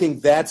 I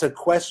think that's a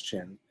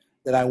question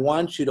that I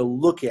want you to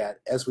look at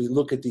as we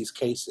look at these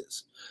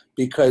cases.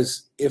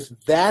 Because if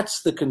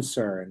that's the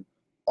concern,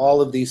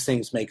 all of these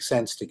things make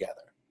sense together.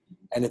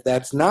 And if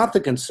that's not the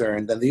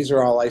concern, then these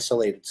are all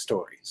isolated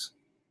stories.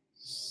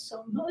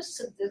 So most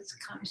of this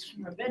comes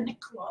from rabbinic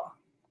law.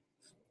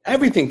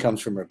 Everything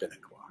comes from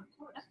rabbinic law.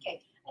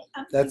 Okay.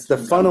 I'm That's the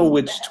thinking funnel going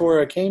which back.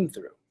 Torah came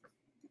through,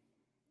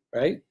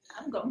 right?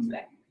 I'm going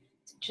back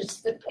to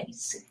just the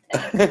basic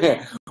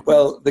thing.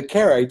 Well, the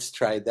Karaites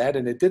tried that,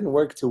 and it didn't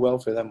work too well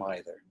for them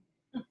either.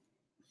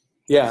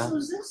 Yeah. So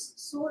is this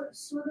sort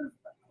of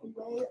a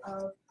way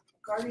of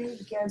guarding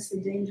against the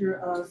danger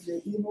of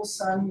the evil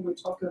son we were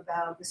talking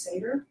about, the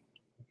Seder?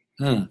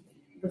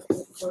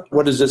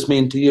 What does this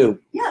mean to you?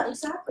 Yeah,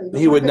 exactly.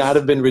 He would not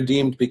have been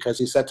redeemed because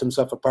he set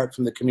himself apart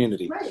from the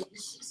community. Right.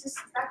 Is this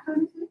that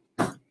kind of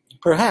thing?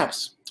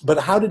 Perhaps. But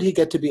how did he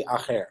get to be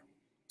Acher?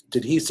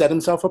 Did he set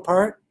himself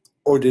apart,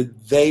 or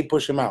did they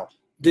push him out?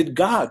 Did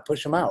God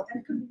push him out?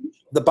 And it could be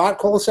mutual. The Bat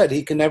Kol said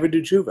he can never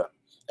do tshuva.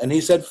 And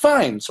he said,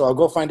 fine, so I'll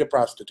go find a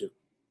prostitute.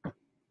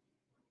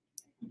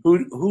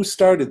 Who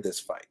started this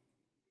fight?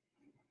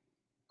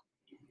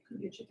 Could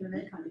be a chicken and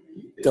egg kind of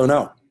thing. Don't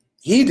know.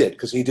 He did,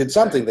 because he did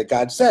something that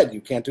God said,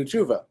 you can't do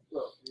tshuva.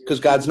 Because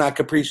God's not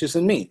capricious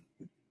and mean.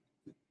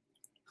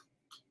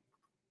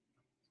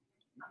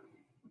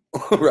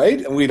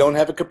 Right? And we don't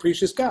have a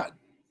capricious God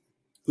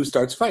who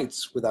starts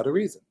fights without a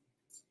reason.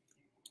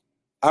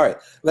 All right,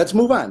 let's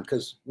move on,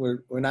 because we're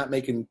not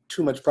making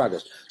too much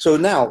progress. So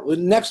now,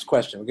 next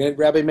question. We're going to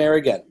Rabbi Meir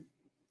again.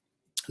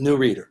 New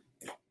reader.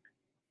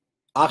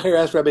 Acher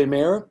asked Rabbi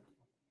Meir,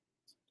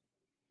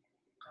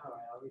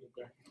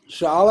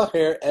 Sha'al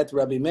Acher et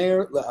Rabbi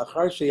Meir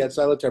le'achar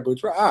sheyatzah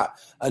letarbut ra'ah.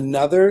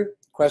 Another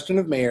question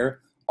of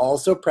Meir,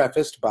 also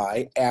prefaced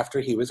by after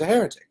he was a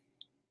heretic.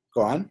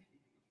 Go on.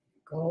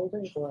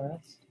 Golden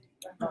glass.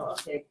 Oh,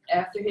 okay.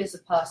 After his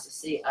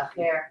apostasy,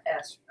 Acher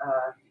asked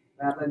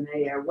Rabbi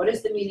Meir, what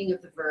is the meaning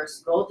of the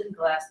verse, golden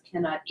glass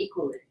cannot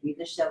equal it,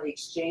 neither shall the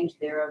exchange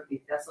thereof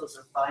be vessels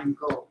of fine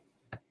gold?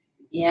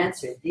 He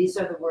answered, these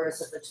are the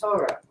words of the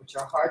Torah, which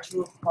are hard to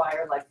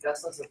acquire like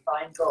vessels of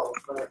fine gold,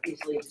 but are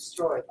easily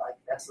destroyed like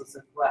vessels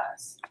of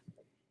glass.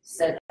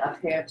 Said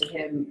Acher to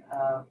him,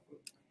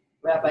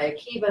 Rabbi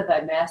Akiva,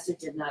 thy master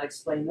did not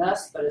explain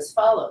thus, but as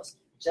follows.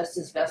 Just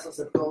as vessels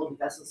of gold and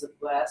vessels of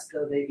glass,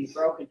 though they be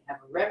broken, have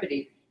a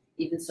remedy,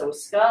 even so a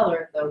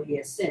scholar, though he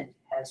has sinned,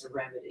 has a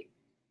remedy.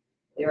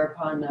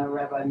 Thereupon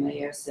Rabbi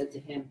Meir said to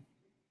him,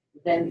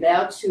 then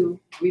thou too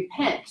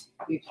repent.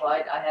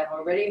 Replied, I have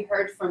already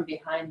heard from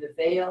behind the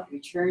veil,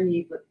 return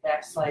ye but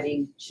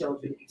backsliding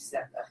children,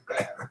 except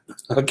Acher.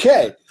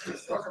 Okay.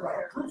 Let's talk about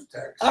a proof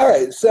text. All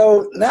right,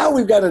 so now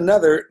we've got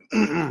another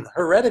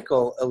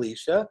heretical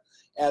Elisha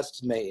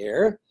asked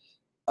Meir,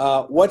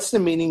 what's the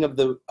meaning of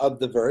the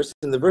verse?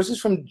 And the verse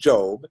is from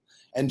Job,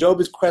 and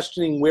Job is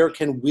questioning where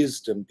can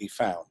wisdom be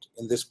found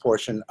in this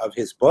portion of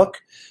his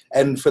book.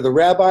 And for the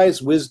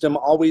rabbis, wisdom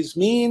always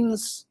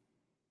means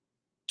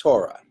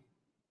Torah.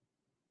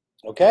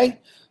 Okay?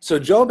 So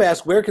Job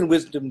asks, where can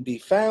wisdom be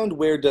found?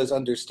 Where does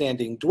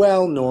understanding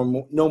dwell?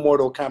 No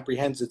mortal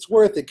comprehends its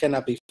worth. It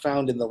cannot be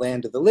found in the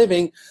land of the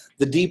living.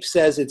 The deep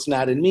says it's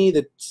not in me.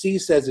 The sea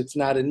says it's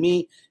not in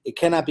me. It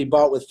cannot be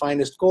bought with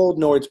finest gold,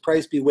 nor its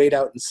price be weighed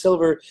out in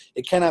silver.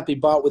 It cannot be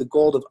bought with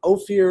gold of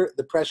Ophir,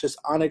 the precious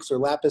onyx or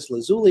lapis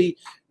lazuli.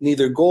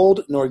 Neither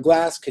gold nor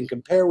glass can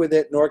compare with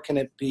it, nor can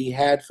it be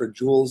had for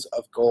jewels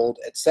of gold,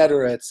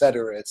 etc.,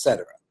 etc.,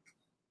 etc.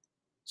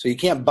 So you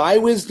can't buy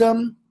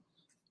wisdom.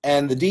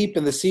 And the deep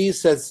and the sea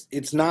says,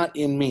 it's not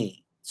in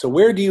me. So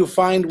where do you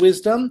find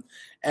wisdom?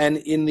 And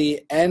in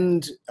the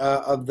end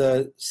of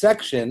the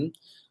section,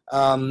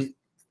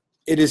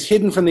 It is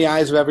hidden from the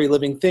eyes of every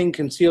living thing,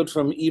 concealed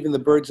from even the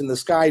birds in the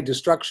sky.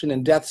 Destruction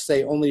and death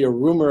say only a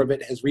rumor of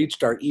it has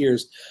reached our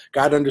ears.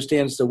 God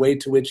understands the way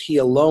to which he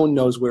alone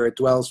knows where it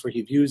dwells, for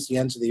he views the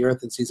ends of the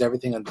earth and sees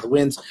everything under the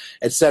winds,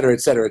 etc.,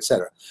 etc.,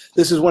 etc.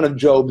 This is one of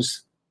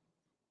Job's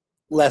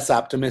less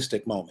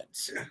optimistic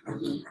moments,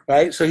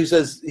 right? So he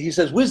says,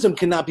 wisdom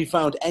cannot be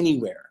found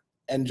anywhere.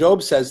 And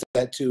Job says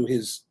that to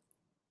his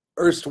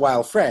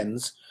erstwhile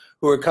friends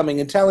who are coming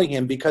and telling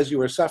him, because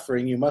you are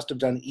suffering, you must have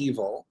done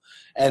evil,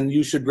 and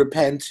you should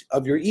repent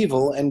of your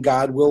evil, and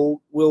God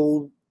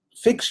will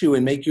fix you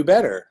and make you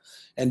better.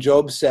 And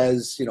Job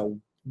says,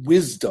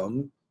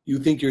 wisdom, you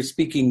think you're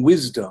speaking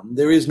wisdom.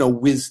 There is no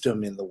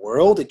wisdom in the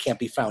world. It can't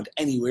be found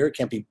anywhere. It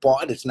can't be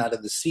bought. It's not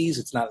in the seas.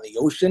 It's not in the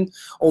ocean.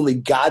 Only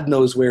God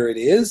knows where it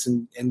is,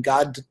 and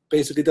God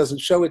basically doesn't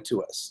show it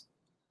to us.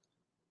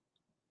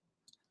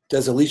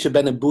 Does Elisha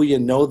ben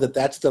Abuya know that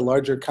that's the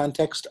larger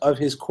context of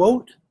his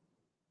quote?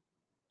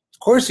 Of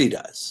course he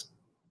does.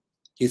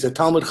 He's a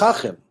Talmud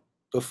Chacham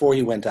before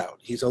he went out.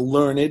 He's a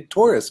learned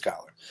Torah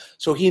scholar.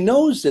 So he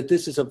knows that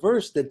this is a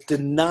verse that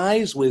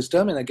denies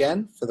wisdom. And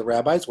again, for the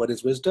rabbis, what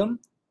is wisdom?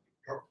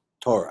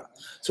 Torah.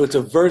 So it's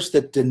a verse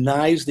that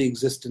denies the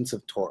existence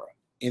of Torah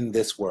in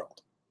this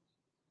world.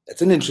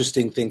 That's an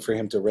interesting thing for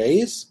him to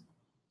raise.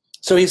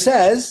 So he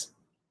says,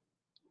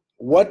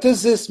 what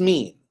does this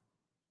mean?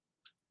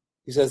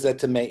 He says that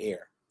to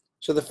Meir.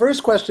 So the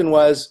first question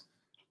was,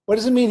 what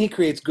does it mean he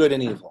creates good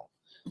and evil?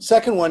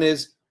 Second one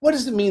is, what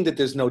does it mean that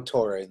there's no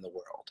Torah in the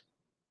world?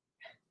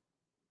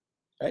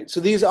 Right? So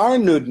these are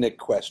nudnik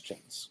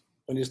questions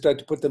when you start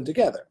to put them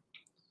together.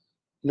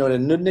 You know what a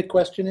nudnik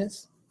question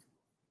is?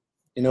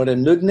 You know what a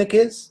nudnik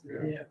is?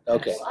 Yeah.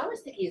 Okay. Well, I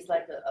was thinking he's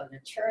like an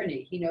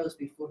attorney. He knows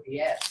before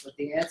he asks what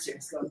the answer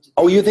is going to be.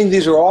 Oh, you think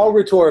these are all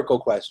rhetorical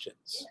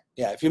questions?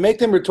 Yeah, if you make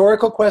them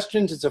rhetorical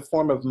questions, it's a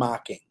form of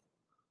mocking.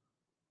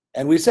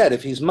 And we said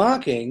if he's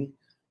mocking,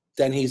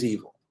 then he's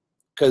evil.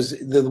 Because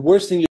the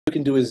worst thing you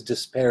can do is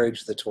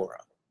disparage the Torah.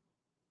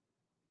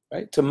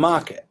 Right? To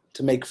mock it,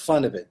 to make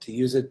fun of it, to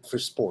use it for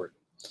sport.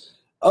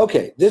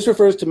 Okay, this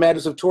refers to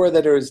matters of Torah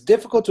that are as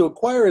difficult to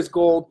acquire as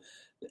gold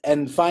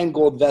and fine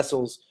gold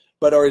vessels,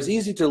 but are as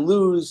easy to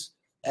lose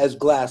as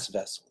glass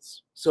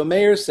vessels. So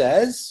Meir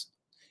says,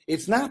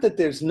 it's not that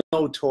there's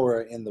no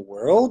Torah in the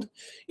world,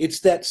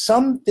 it's that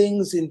some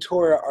things in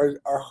Torah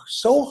are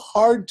so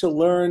hard to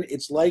learn,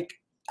 it's like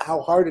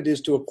how hard it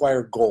is to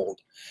acquire gold.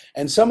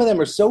 And some of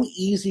them are so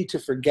easy to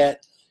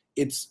forget,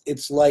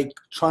 it's like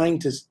trying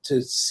to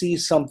see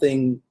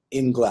something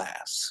in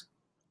glass.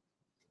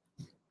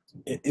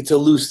 It's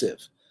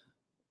elusive.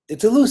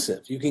 It's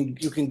elusive. You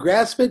can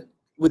grasp it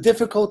with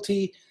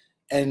difficulty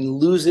and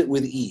lose it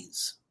with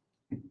ease.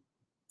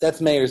 That's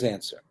Meir's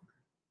answer.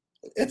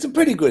 It's a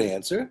pretty good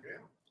answer.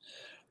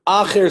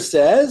 Acher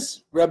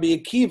says, Rabbi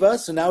Akiva,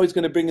 so now he's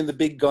going to bring in the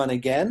big gun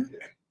again.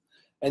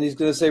 And he's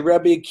going to say,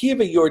 Rabbi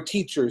Akiva, your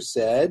teacher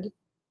said,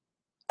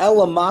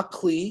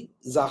 Elamakli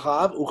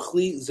zahav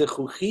uchli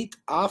zechuchit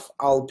af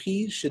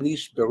alpi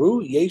shenish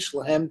beru yesh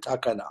lahem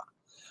takana.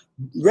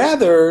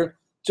 Rather,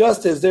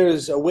 just as there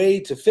is a way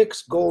to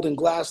fix gold and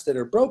glass that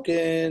are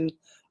broken,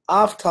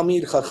 af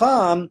talmid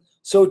chacham,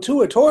 so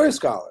too a Torah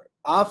scholar,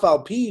 af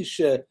alpi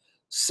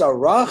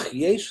sarach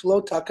yesh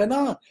lo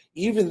takana.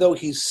 Even though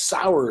he's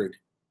soured,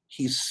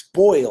 he's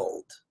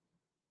spoiled,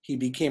 he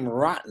became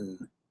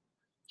rotten,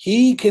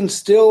 he can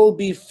still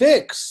be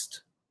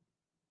fixed.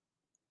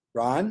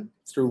 Ron,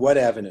 through what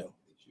avenue?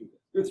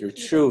 Through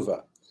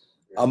tshuva.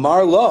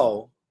 Amar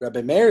lo,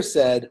 Rabbi Meir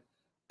said,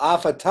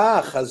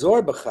 Afatah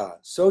chazor b'cha.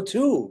 So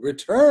too,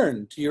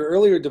 return to your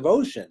earlier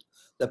devotion,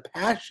 the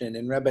passion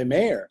in Rabbi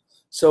Meir.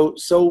 So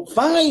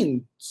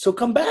fine. So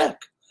come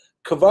back.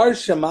 Kavar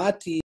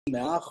shamati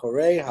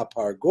me'achorei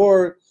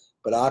hapargor.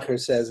 But Acher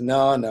says,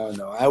 no.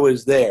 I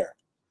was there.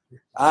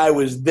 I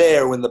was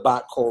there when the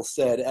bat kol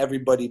said,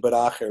 everybody but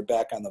Acher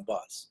back on the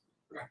bus.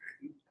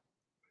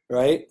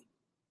 Right?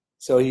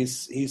 So he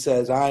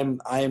says,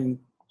 I'm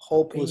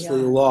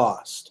hopelessly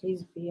lost.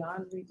 He's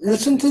beyond repentance.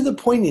 Listen to the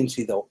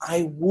poignancy, though.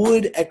 I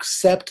would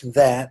accept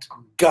that.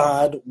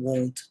 God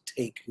won't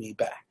take me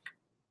back.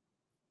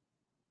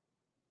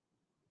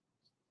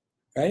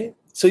 Right?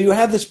 So you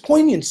have this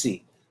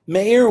poignancy.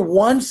 Meir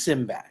wants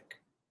him back.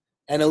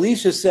 And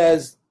Elisha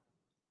says,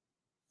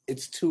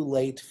 it's too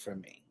late for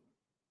me.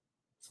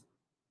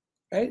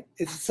 Right?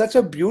 It's such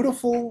a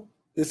beautiful,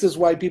 this is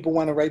why people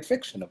want to write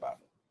fiction about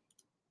it.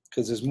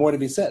 Because there's more to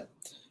be said.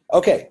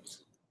 Okay.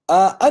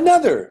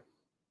 Another,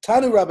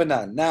 Tanu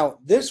Rabbanan. Now,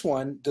 this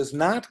one does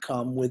not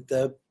come with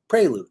the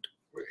prelude.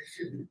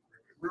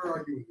 Where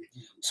are you?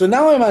 So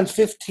now I'm on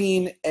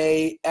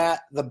 15a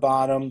at the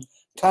bottom,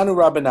 Tanu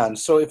Rabbanan.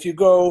 So if you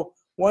go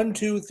 1,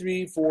 2,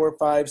 3, 4,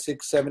 5,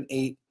 6, 7,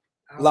 8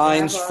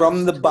 lines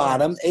from the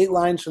bottom, 8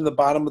 lines from the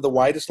bottom of the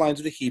widest lines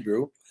of the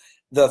Hebrew,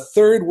 the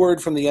third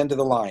word from the end of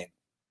the line,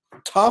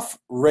 Taf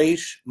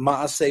Reish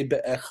Maaseh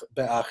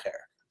Be'acher.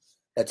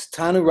 That's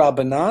Tanu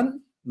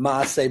Rabbanan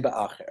Maaseh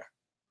Be'acher.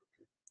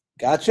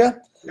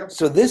 Gotcha? Yep.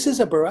 So this is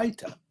a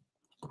Baraita.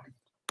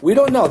 We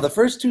don't know. The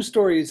first 2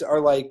 stories are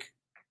like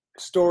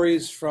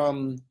stories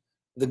from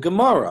the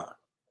Gemara.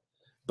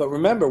 But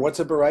remember, what's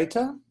a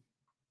Baraita?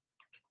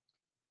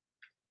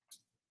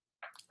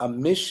 A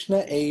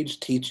Mishnah age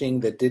teaching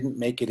that didn't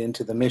make it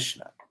into the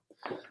Mishnah.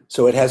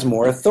 So it has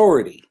more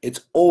authority.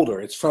 It's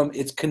older.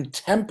 It's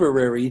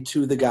contemporary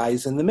to the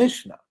guys in the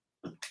Mishnah.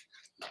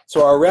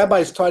 So our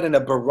rabbis taught in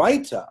a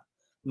Baraita,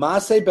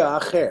 Maaseh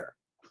be'acher.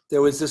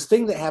 There was this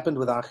thing that happened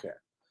with Acher.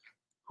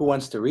 Who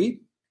wants to read?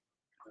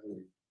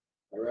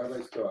 Our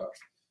rabbis taught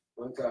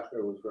once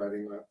Acher was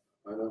riding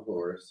on a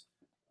horse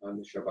on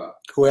the Shabbat.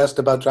 Who asked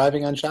about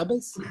driving on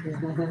Shabbos?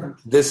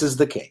 This is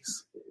the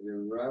case. And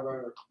then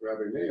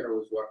Rabbi Meir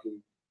was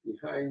walking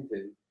behind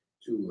him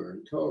to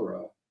learn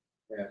Torah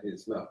at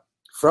his mouth.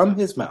 From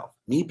his mouth.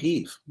 Me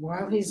peeve.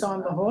 While he's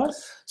on the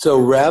horse? So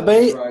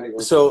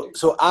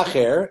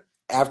Acher,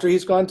 after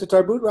he's gone to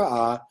Tarbut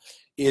Ra'ah,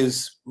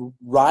 is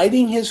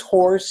riding his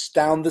horse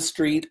down the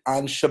street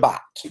on Shabbat.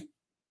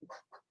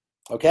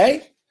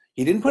 Okay?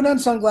 He didn't put on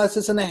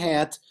sunglasses and a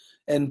hat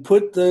and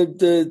put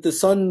the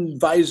sun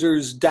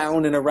visors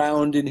down and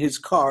around in his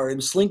car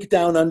and slink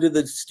down under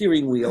the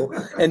steering wheel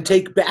and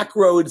take back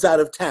roads out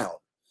of town.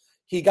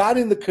 He got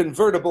in the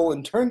convertible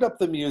and turned up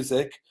the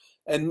music,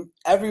 and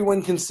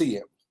everyone can see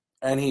him.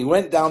 And he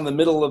went down the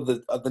middle of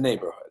the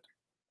neighborhood.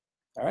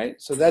 All right?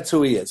 So that's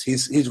who he is.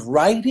 He's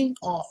riding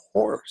a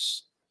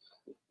horse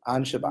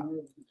on Shabbat.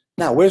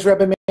 Now, where's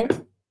Rabbi Meir?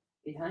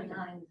 Behind.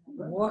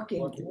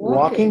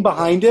 Walking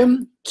behind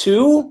him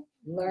to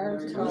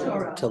learn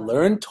Torah. to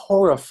learn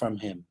Torah from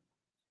him.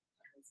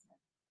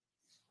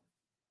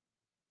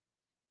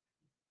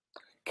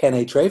 Can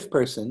a treif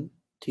person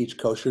teach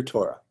kosher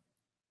Torah?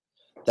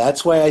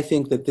 That's why I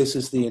think that this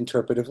is the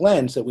interpretive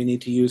lens that we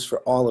need to use for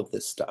all of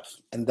this stuff.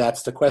 And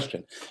that's the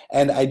question.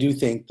 And I do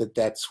think that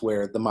that's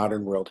where the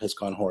modern world has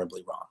gone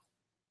horribly wrong.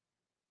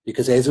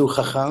 Because Ezu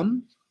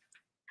Chacham,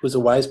 who's a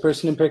wise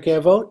person in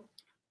Pirkei Avot,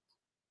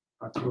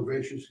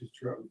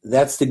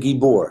 that's the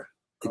Gibor.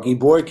 The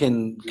Gibor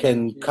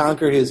can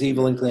conquer his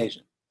evil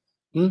inclination.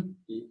 The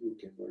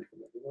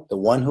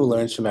one who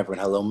learns from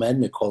everyone.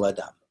 Halomed mikol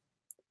adam.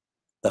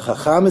 The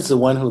Chacham is the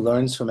one who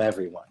learns from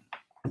everyone.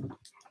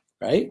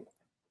 Right?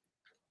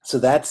 So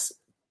that's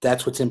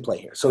what's in play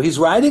here. So he's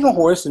riding a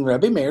horse, and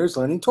Rabbi Meir is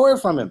learning Torah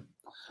from him.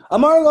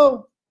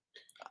 Amarlo.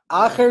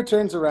 Acher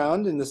turns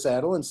around in the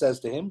saddle and says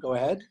to him, go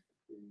ahead.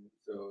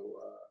 So,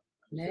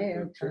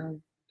 Meir,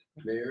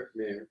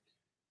 Meir,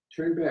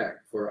 turn back,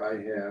 for I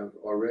have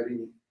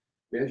already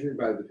measured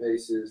by the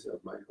paces of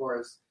my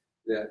horse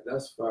that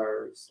thus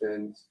far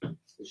extends the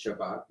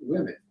Shabbat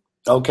limit.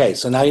 Okay,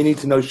 so now you need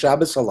to know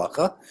Shabbos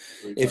halacha.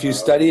 If you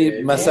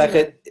study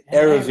Masechet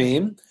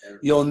Eruvim,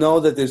 you'll know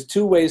that there's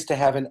two ways to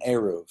have an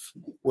Eruv,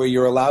 where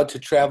you're allowed to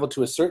travel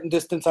to a certain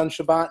distance on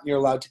Shabbat, and you're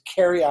allowed to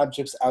carry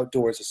objects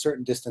outdoors a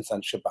certain distance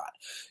on Shabbat.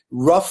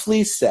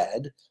 Roughly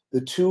said,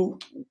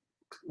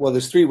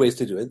 there's three ways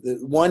to do it.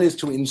 One is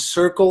to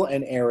encircle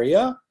an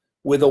area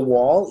with a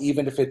wall,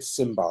 even if it's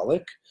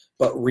symbolic,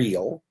 but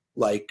real,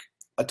 like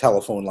a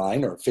telephone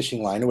line or a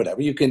fishing line or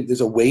whatever.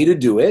 There's a way to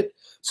do it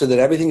so that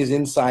everything is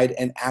inside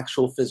an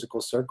actual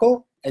physical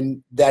circle,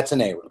 and that's an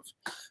Eruv.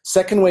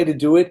 Second way to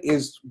do it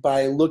is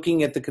by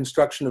looking at the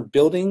construction of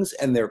buildings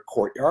and their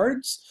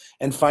courtyards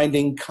and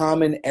finding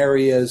common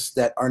areas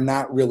that are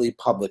not really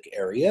public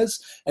areas,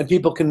 and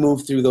people can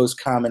move through those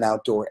common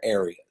outdoor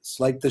areas,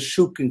 like the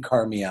Shuk in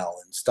Carmiel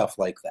and stuff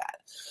like that.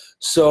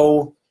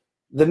 So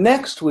the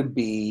next would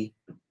be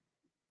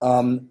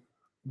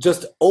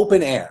just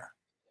open air.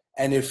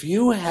 And if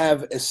you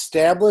have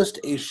established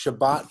a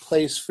Shabbat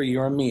place for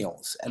your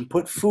meals and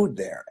put food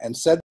there and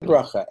said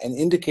bracha and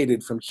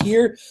indicated from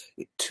here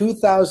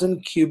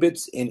 2,000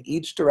 cubits in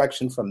each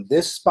direction from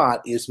this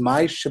spot is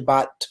my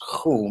Shabbat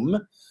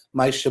tchum,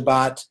 my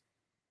Shabbat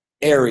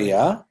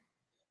area,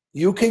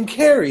 you can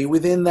carry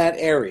within that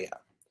area.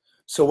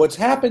 So what's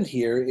happened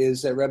here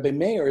is that Rabbi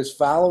Meir is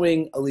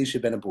following Elisha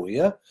ben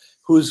Abuya,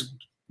 who's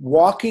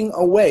walking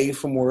away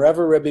from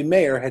wherever Rabbi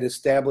Meir had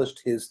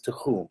established his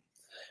tchum.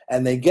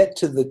 And they get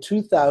to the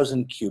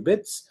 2,000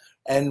 cubits,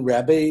 and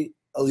Rabbi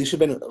Elisha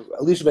ben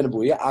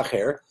Abuya,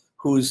 Acher,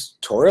 who's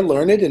Torah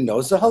learned and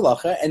knows the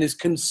halacha, and is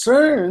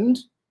concerned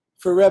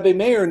for Rabbi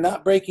Meir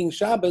not breaking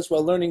Shabbos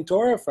while learning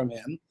Torah from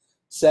him,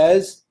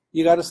 says,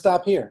 you got to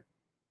stop here.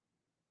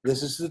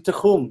 This is the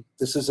Techum.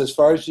 This is as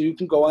far as you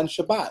can go on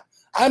Shabbat.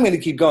 I'm going to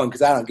keep going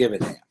because I don't give a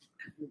damn.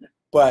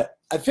 But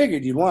I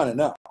figured you'd want to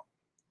know.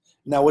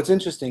 Now, what's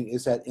interesting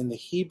is that in the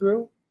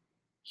Hebrew,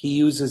 he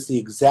uses the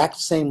exact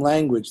same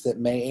language that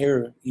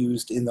Meir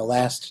used in the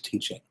last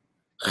teaching.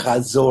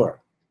 Chazor,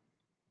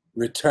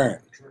 return.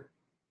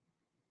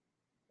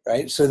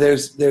 Right? So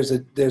there's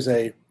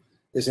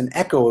an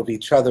echo of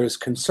each other's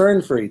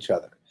concern for each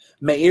other.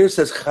 Meir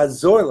says,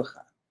 Chazor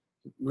lecha,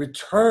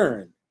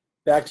 return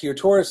back to your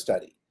Torah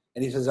study.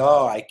 And he says,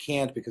 oh, I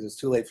can't because it's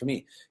too late for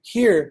me.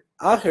 Here,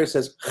 Acher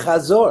says,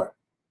 Chazor,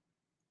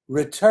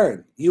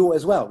 return. You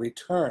as well,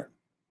 return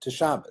to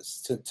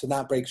Shabbos, to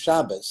not break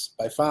Shabbos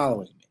by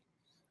following me.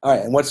 All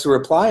right, and what's the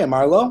reply,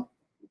 Amarlo?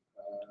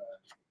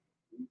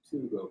 You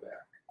too go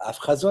back. Af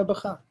chazor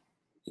b'cha.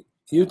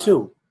 You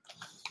too.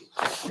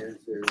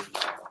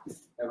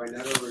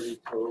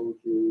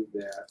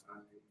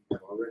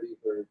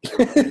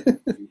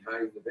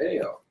 behind the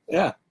veil.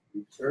 Yeah.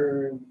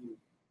 Return,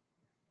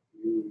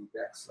 you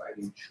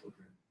backsliding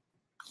children,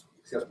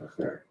 except for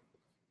her.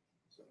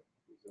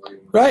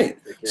 Right.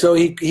 So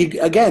he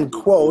again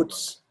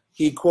quotes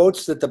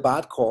that the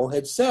Bat Kol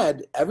had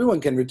said, everyone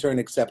can return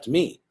except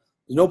me.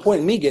 There's no point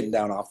in me getting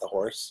down off the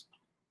horse.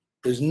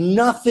 There's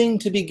nothing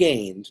to be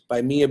gained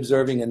by me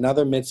observing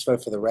another mitzvah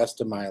for the rest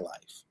of my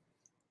life.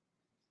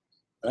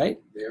 Right?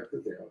 There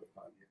prevailed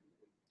upon him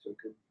and took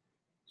him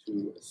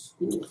to a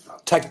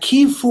schoolhouse.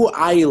 Takifu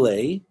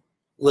aile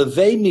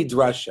levei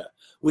midrasha,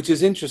 which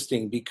is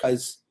interesting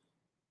because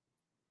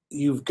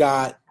you've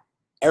got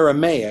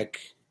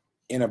Aramaic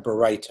in a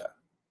Baraita,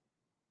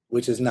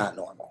 which is not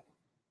normal.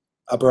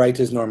 A Baraita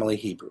is normally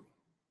Hebrew,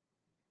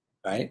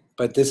 right?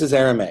 But this is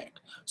Aramaic.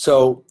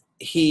 So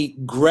he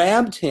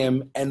grabbed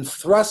him and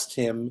thrust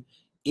him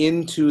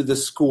into the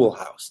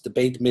schoolhouse, the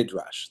Beit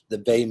Midrash, the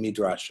Beit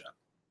Midrasha.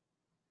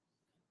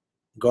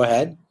 Go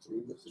ahead.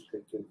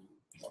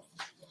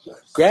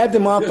 Grabbed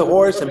him off the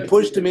horse and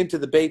pushed him into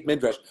the Beit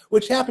Midrash,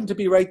 which happened to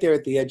be right there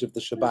at the edge of the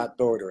Shabbat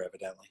border,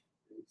 evidently.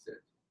 He said,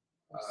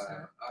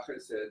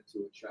 Acher said to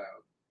a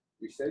child,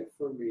 recite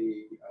for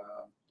me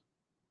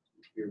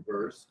your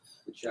verse.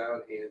 The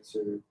child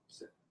answered,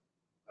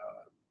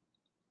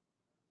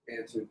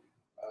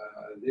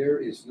 there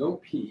is no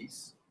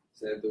peace,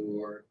 said the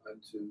Lord,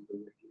 unto the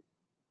wicked.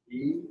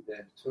 He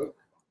then took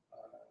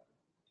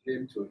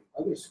him to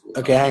another school.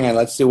 Okay, hang on.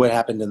 Let's see what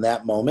happened in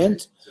that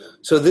moment.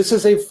 So this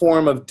is a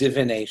form of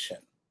divination.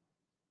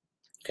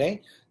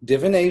 Okay?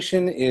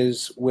 Divination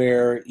is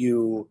where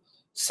you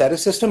set a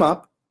system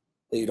up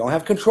that you don't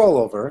have control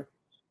over,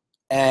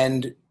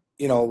 and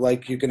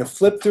like you're going to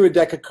flip through a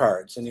deck of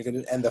cards, and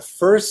and the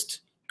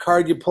first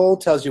card you pull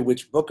tells you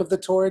which book of the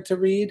Torah to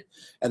read,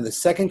 and the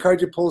second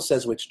card you pull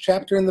says which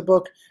chapter in the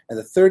book, and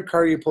the third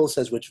card you pull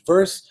says which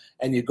verse,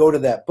 and you go to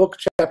that book,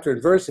 chapter,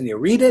 and verse, and you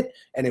read it,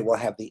 and it will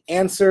have the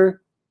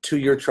answer to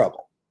your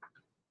trouble.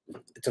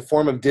 It's a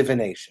form of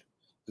divination.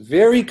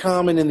 Very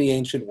common in the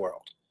ancient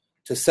world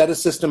to set a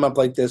system up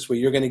like this where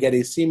you're going to get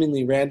a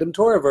seemingly random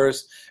Torah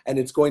verse, and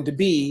it's going to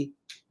be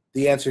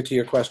the answer to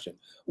your question.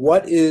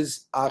 What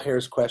is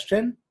Acher's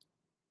question?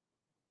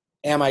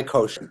 Am I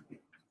kosher?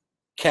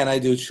 Can I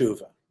do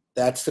tshuva?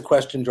 That's the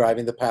question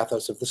driving the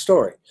pathos of the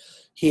story.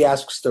 He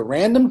asks the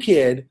random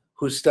kid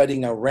who's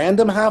studying a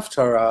random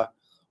haftarah,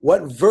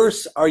 what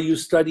verse are you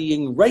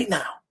studying right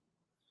now?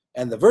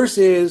 And the verse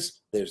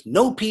is, there's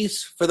no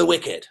peace for the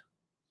wicked.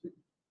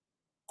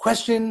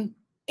 Question,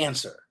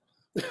 answer.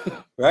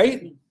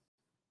 Right?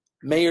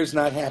 Meir's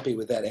not happy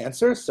with that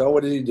answer, so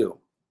what did he do?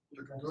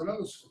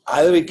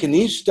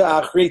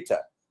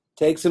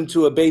 Takes him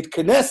to a Beit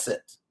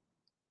Knesset.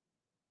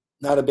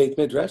 Not a Beit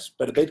Midrash,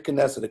 but a Beit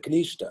Knesset, a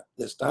Kanishta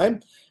this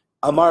time.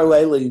 Amar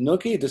Leili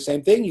Nuki, the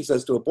same thing. He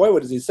says to a boy,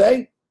 what does he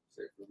say?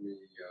 Say for me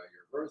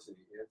your verse, and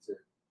he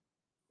answered,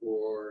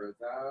 for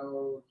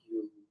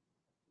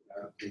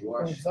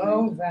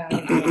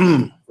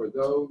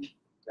though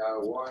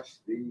thou wash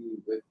thee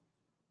with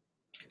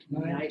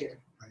Niter.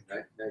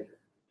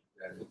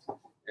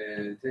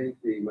 And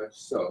take thee much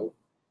so,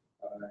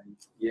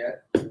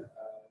 yet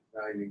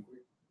thine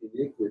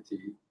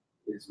iniquity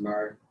is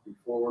marked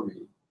before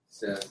me,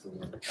 says the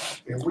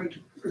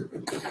Lord.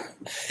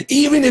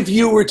 Even if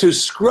you were to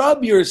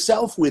scrub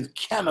yourself with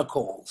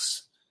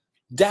chemicals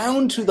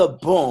down to the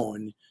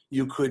bone,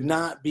 you could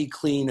not be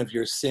clean of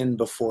your sin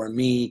before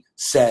me,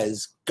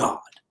 says God.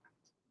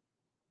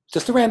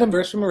 Just a random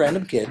verse from a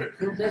random kid.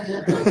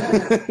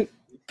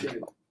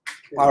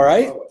 All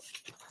right.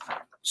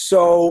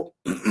 So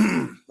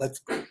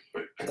let's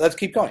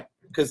keep going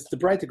because the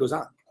Braita goes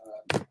on.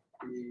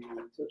 He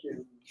took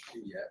him to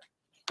yet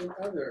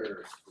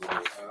another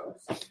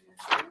schoolhouse.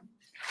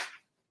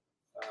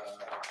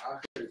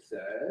 Acher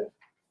said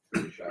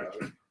to the child,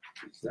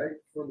 recite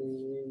for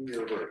me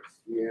your verse.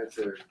 He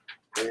answered,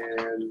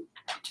 and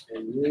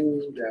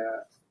you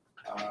that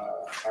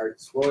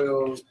art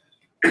spoiled,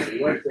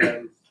 what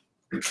do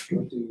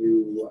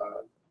you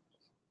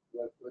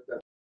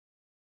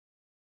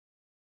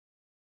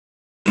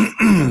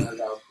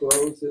thou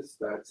closest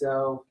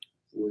thyself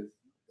with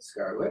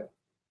scarlet,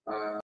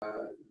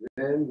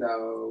 then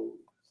thou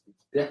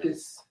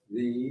deckest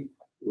thee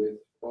with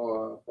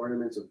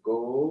ornaments of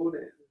gold,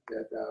 and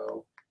that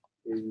thou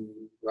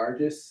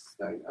enlargest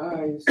thine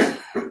eyes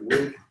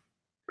with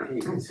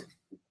paint.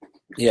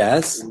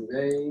 Yes. In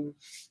vain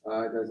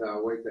does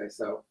thou wake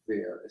thyself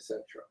there,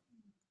 etc.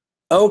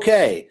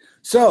 Okay,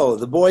 so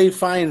the boy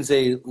finds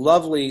a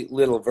lovely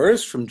little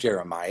verse from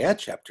Jeremiah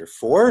chapter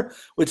 4,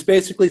 which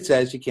basically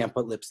says you can't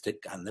put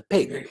lipstick on the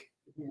pig,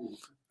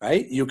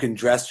 right? You can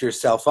dress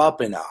yourself up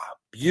in a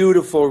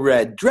beautiful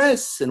red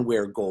dress and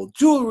wear gold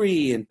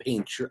jewelry and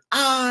paint your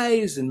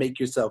eyes and make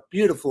yourself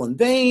beautiful and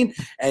vain,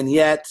 and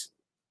yet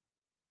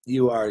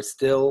you are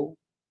still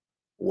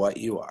what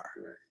you are.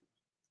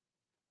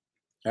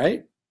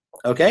 Right?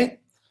 Okay?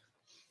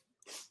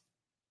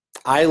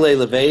 Aile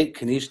levei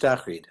kanish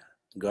tachrid.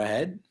 Go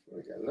ahead.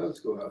 We got another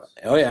schoolhouse.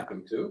 Oh, yeah.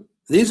 Come to.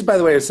 These, by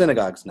the way, are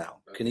synagogues now.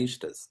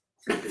 Kanishtas.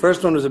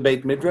 First one was a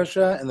Beit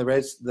Midrasha, and the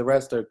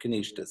rest are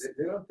Kanishtas.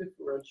 They don't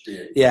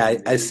differentiate. Yeah,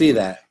 I see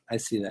that. I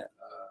see that.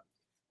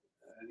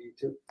 And he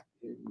took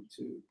him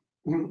to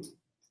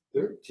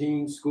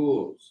 13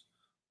 schools,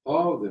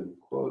 all of them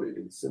quoted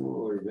in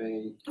similar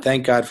vein.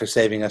 Thank God for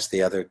saving us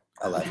the other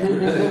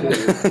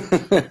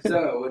 11.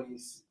 So when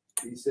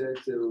he said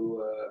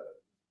to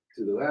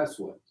the last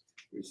one,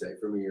 recite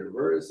for me your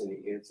verse, and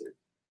he answered,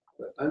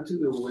 but unto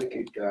the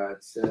wicked God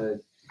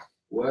said,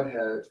 what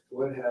hast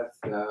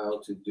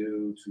thou to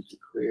do to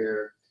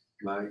declare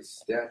my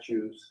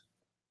statutes,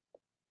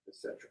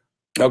 etc.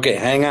 Okay,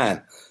 hang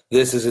on.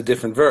 This is a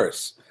different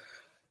verse.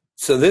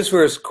 So this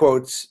verse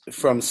quotes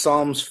from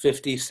Psalms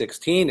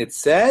 50:16. It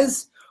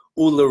says,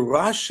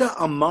 Ulerasha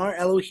Amar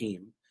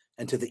Elohim,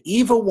 and to the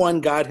evil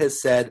one God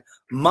has said,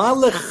 Ma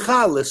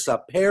lecha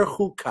lesaper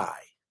chukai.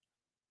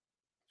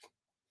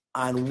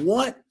 On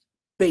what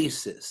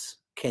basis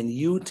can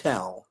you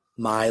tell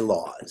my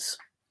laws?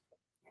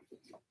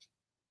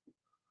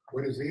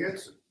 What is the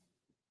answer?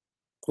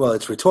 Well,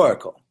 it's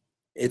rhetorical.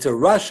 It's a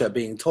Russia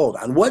being told,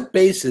 on what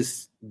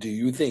basis do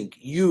you think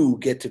you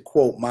get to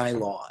quote my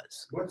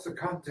laws? What's the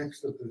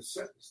context of the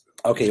sentence,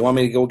 though? Okay, you want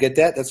me to go get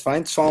that? That's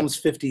fine. Psalms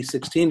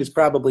 50:16 is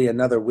probably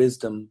another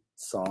wisdom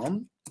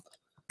psalm.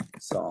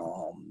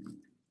 Psalm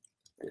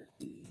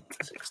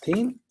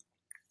 50:16.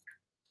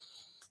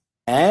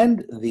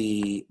 And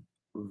the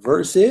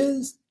verse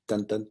is,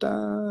 dun, dun,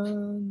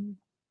 dun.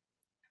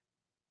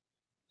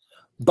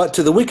 But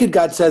to the wicked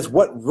God says,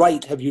 what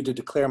right have you to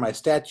declare my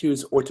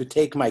statutes or to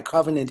take my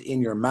covenant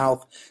in your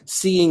mouth,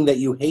 seeing that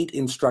you hate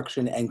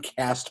instruction and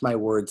cast my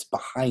words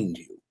behind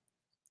you?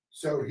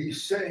 So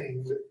he's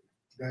saying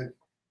that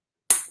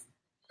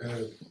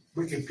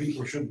wicked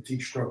people shouldn't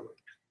teach Torah.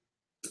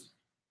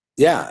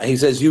 Yeah, he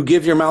says, you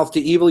give your mouth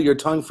to evil, your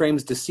tongue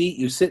frames deceit,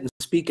 you sit and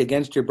speak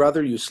against your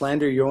brother, you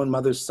slander your own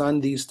mother's son.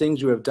 These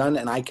things you have done,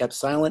 and I kept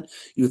silent.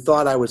 You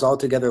thought I was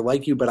altogether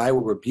like you, but I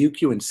will rebuke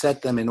you and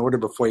set them in order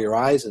before your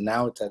eyes. And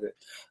now it's at it.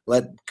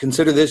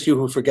 Consider this, you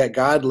who forget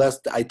God,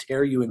 lest I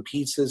tear you in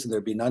pieces, and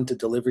there be none to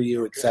deliver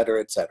you, etc.,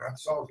 etc. That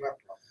solves that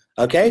problem.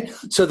 Okay,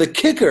 so the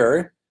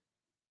kicker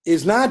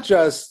is not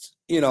just,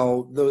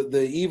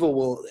 the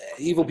evil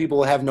people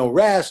will have no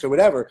rest or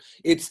whatever.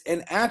 It's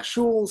an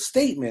actual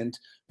statement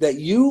that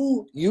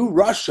you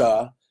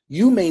Russia,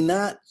 you may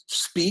not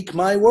speak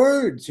my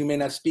words. You may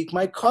not speak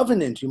my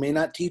covenant. You may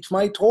not teach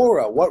my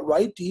Torah. What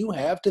right do you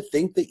have to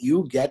think that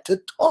you get to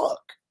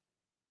talk?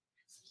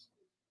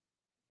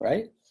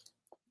 Right?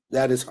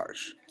 That is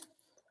harsh.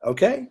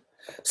 Okay?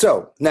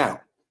 So,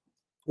 now,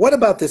 what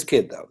about this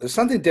kid, though? There's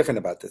something different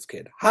about this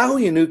kid. Hahu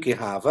Yanuki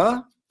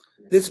Hava,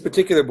 this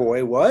particular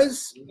boy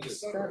was,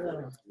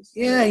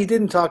 yeah, he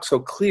didn't talk so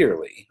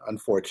clearly,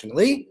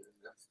 unfortunately.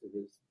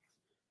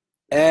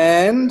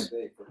 And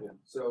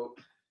so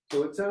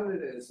it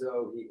sounded as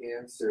though he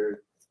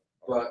answered,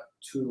 but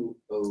to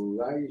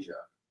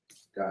Elijah,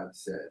 God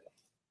said.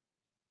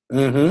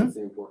 Mm-hmm. That's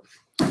important.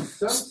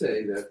 Some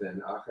say that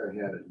then Acher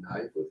had a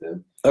knife with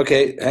him.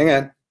 Okay, hang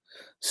on.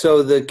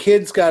 So the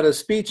kid's got a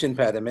speech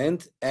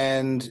impediment,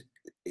 and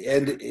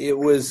it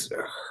was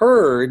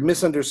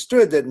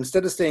misunderstood, that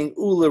instead of saying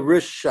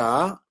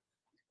Ularisha,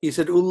 he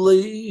said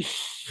Ulish.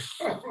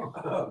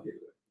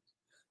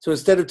 So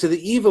instead of to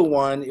the evil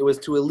one, it was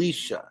to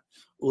Elisha.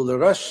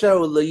 Ularasha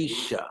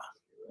Elisha.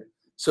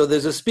 So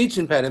there's a speech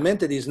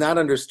impediment that he's not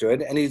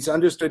understood, and he's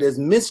understood as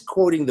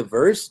misquoting the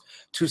verse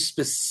to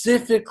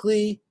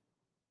specifically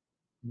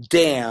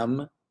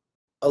damn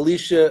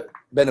Elisha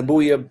ben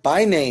Abuya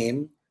by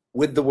name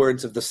with the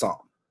words of the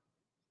psalm.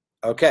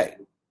 Okay.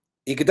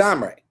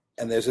 Ikadamre.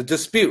 And there's a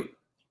dispute.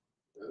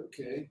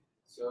 Okay.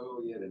 So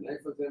he had a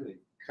knife with him, he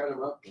cut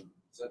him up and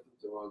sent him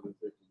to all the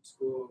 13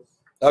 schools.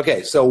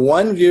 Okay, so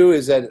one view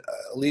is that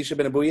Elisha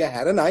ben Abuya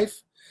had a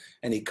knife,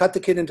 and he cut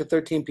the kid into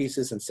 13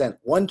 pieces and sent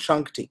one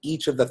chunk to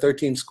each of the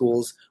 13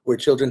 schools where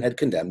children had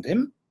condemned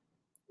him.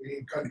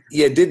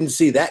 You didn't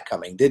see that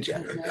coming, did you?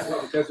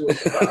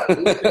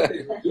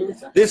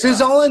 This is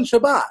all in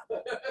Shabbat.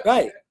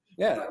 Right,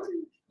 yeah.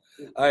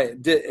 All right,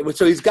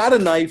 so he's got a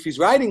knife, he's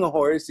riding a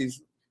horse,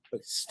 he's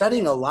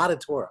studying a lot of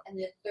Torah. And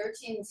there are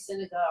 13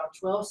 synagogues,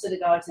 12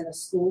 synagogues in a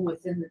school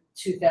within the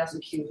 2,000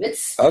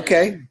 cubits.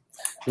 Okay.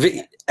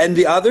 And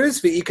the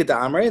others,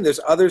 V'ikadamre, and there's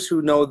others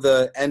who know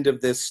the end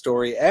of this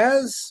story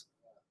as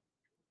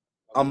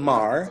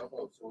Amar.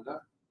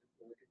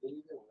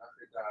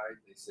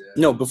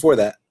 No, before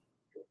that.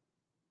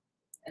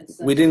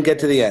 We didn't get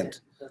to the end.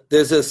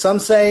 There's a some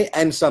say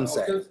and some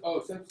say. Some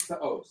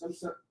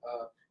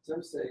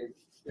say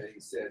that he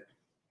said,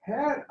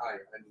 had I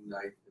a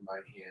knife in my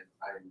hand,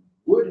 I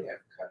would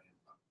have cut him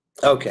up.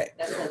 Okay.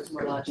 That sounds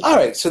more logical. All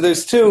right. So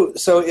there's two.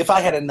 So if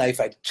I had a knife,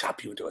 I'd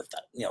chop you into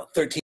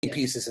 13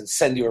 pieces and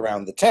send you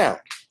around the town.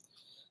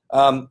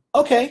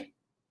 Okay.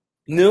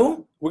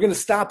 No, we're going to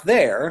stop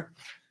there.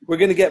 We're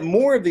going to get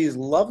more of these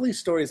lovely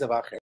stories of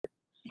Acher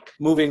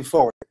moving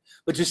forward.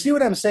 But you see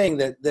what I'm saying?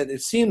 That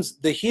it seems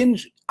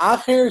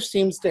Acher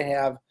seems to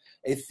have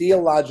a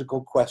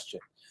theological question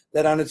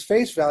that on its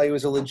face value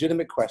is a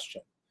legitimate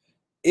question.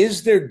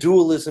 Is there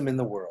dualism in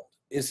the world?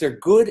 Is there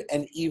good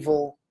and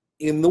evil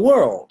in the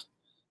world?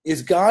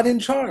 Is God in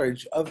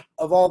charge of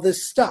all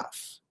this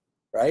stuff?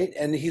 Right?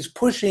 And he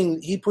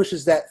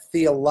pushes that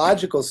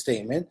theological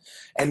statement,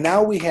 and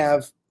now we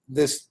have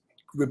this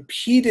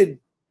repeated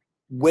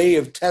way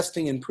of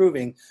testing and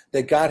proving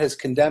that God has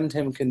condemned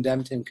him,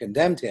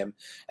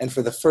 and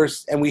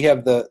we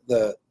have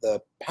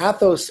the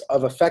pathos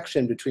of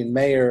affection between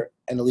Meir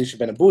and Elisha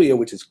ben Abuya,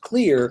 which is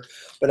clear,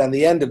 but on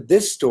the end of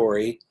this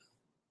story,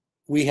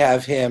 we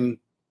have him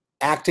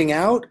acting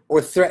out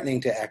or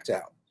threatening to act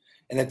out.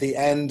 And at the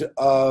end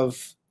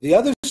of the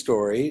other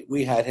story,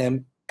 we had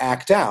him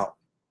act out.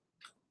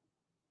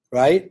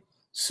 Right?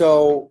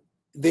 So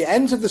the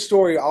ends of the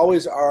story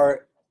always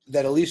are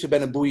that Elisha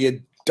ben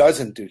Abuya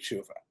doesn't do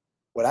tshuva.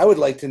 What I would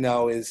like to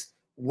know is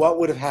what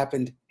would have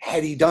happened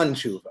had he done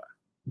tshuva.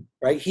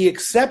 Right? He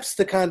accepts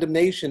the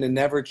condemnation and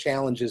never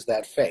challenges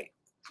that fate.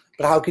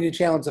 But how can you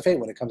challenge the fate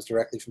when it comes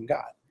directly from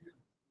God?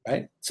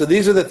 Right? So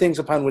these are the things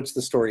upon which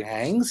the story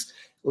hangs.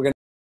 We're going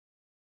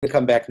to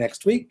come back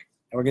next week,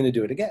 and we're going to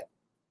do it again.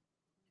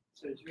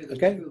 So it's really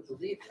Okay. true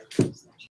believer.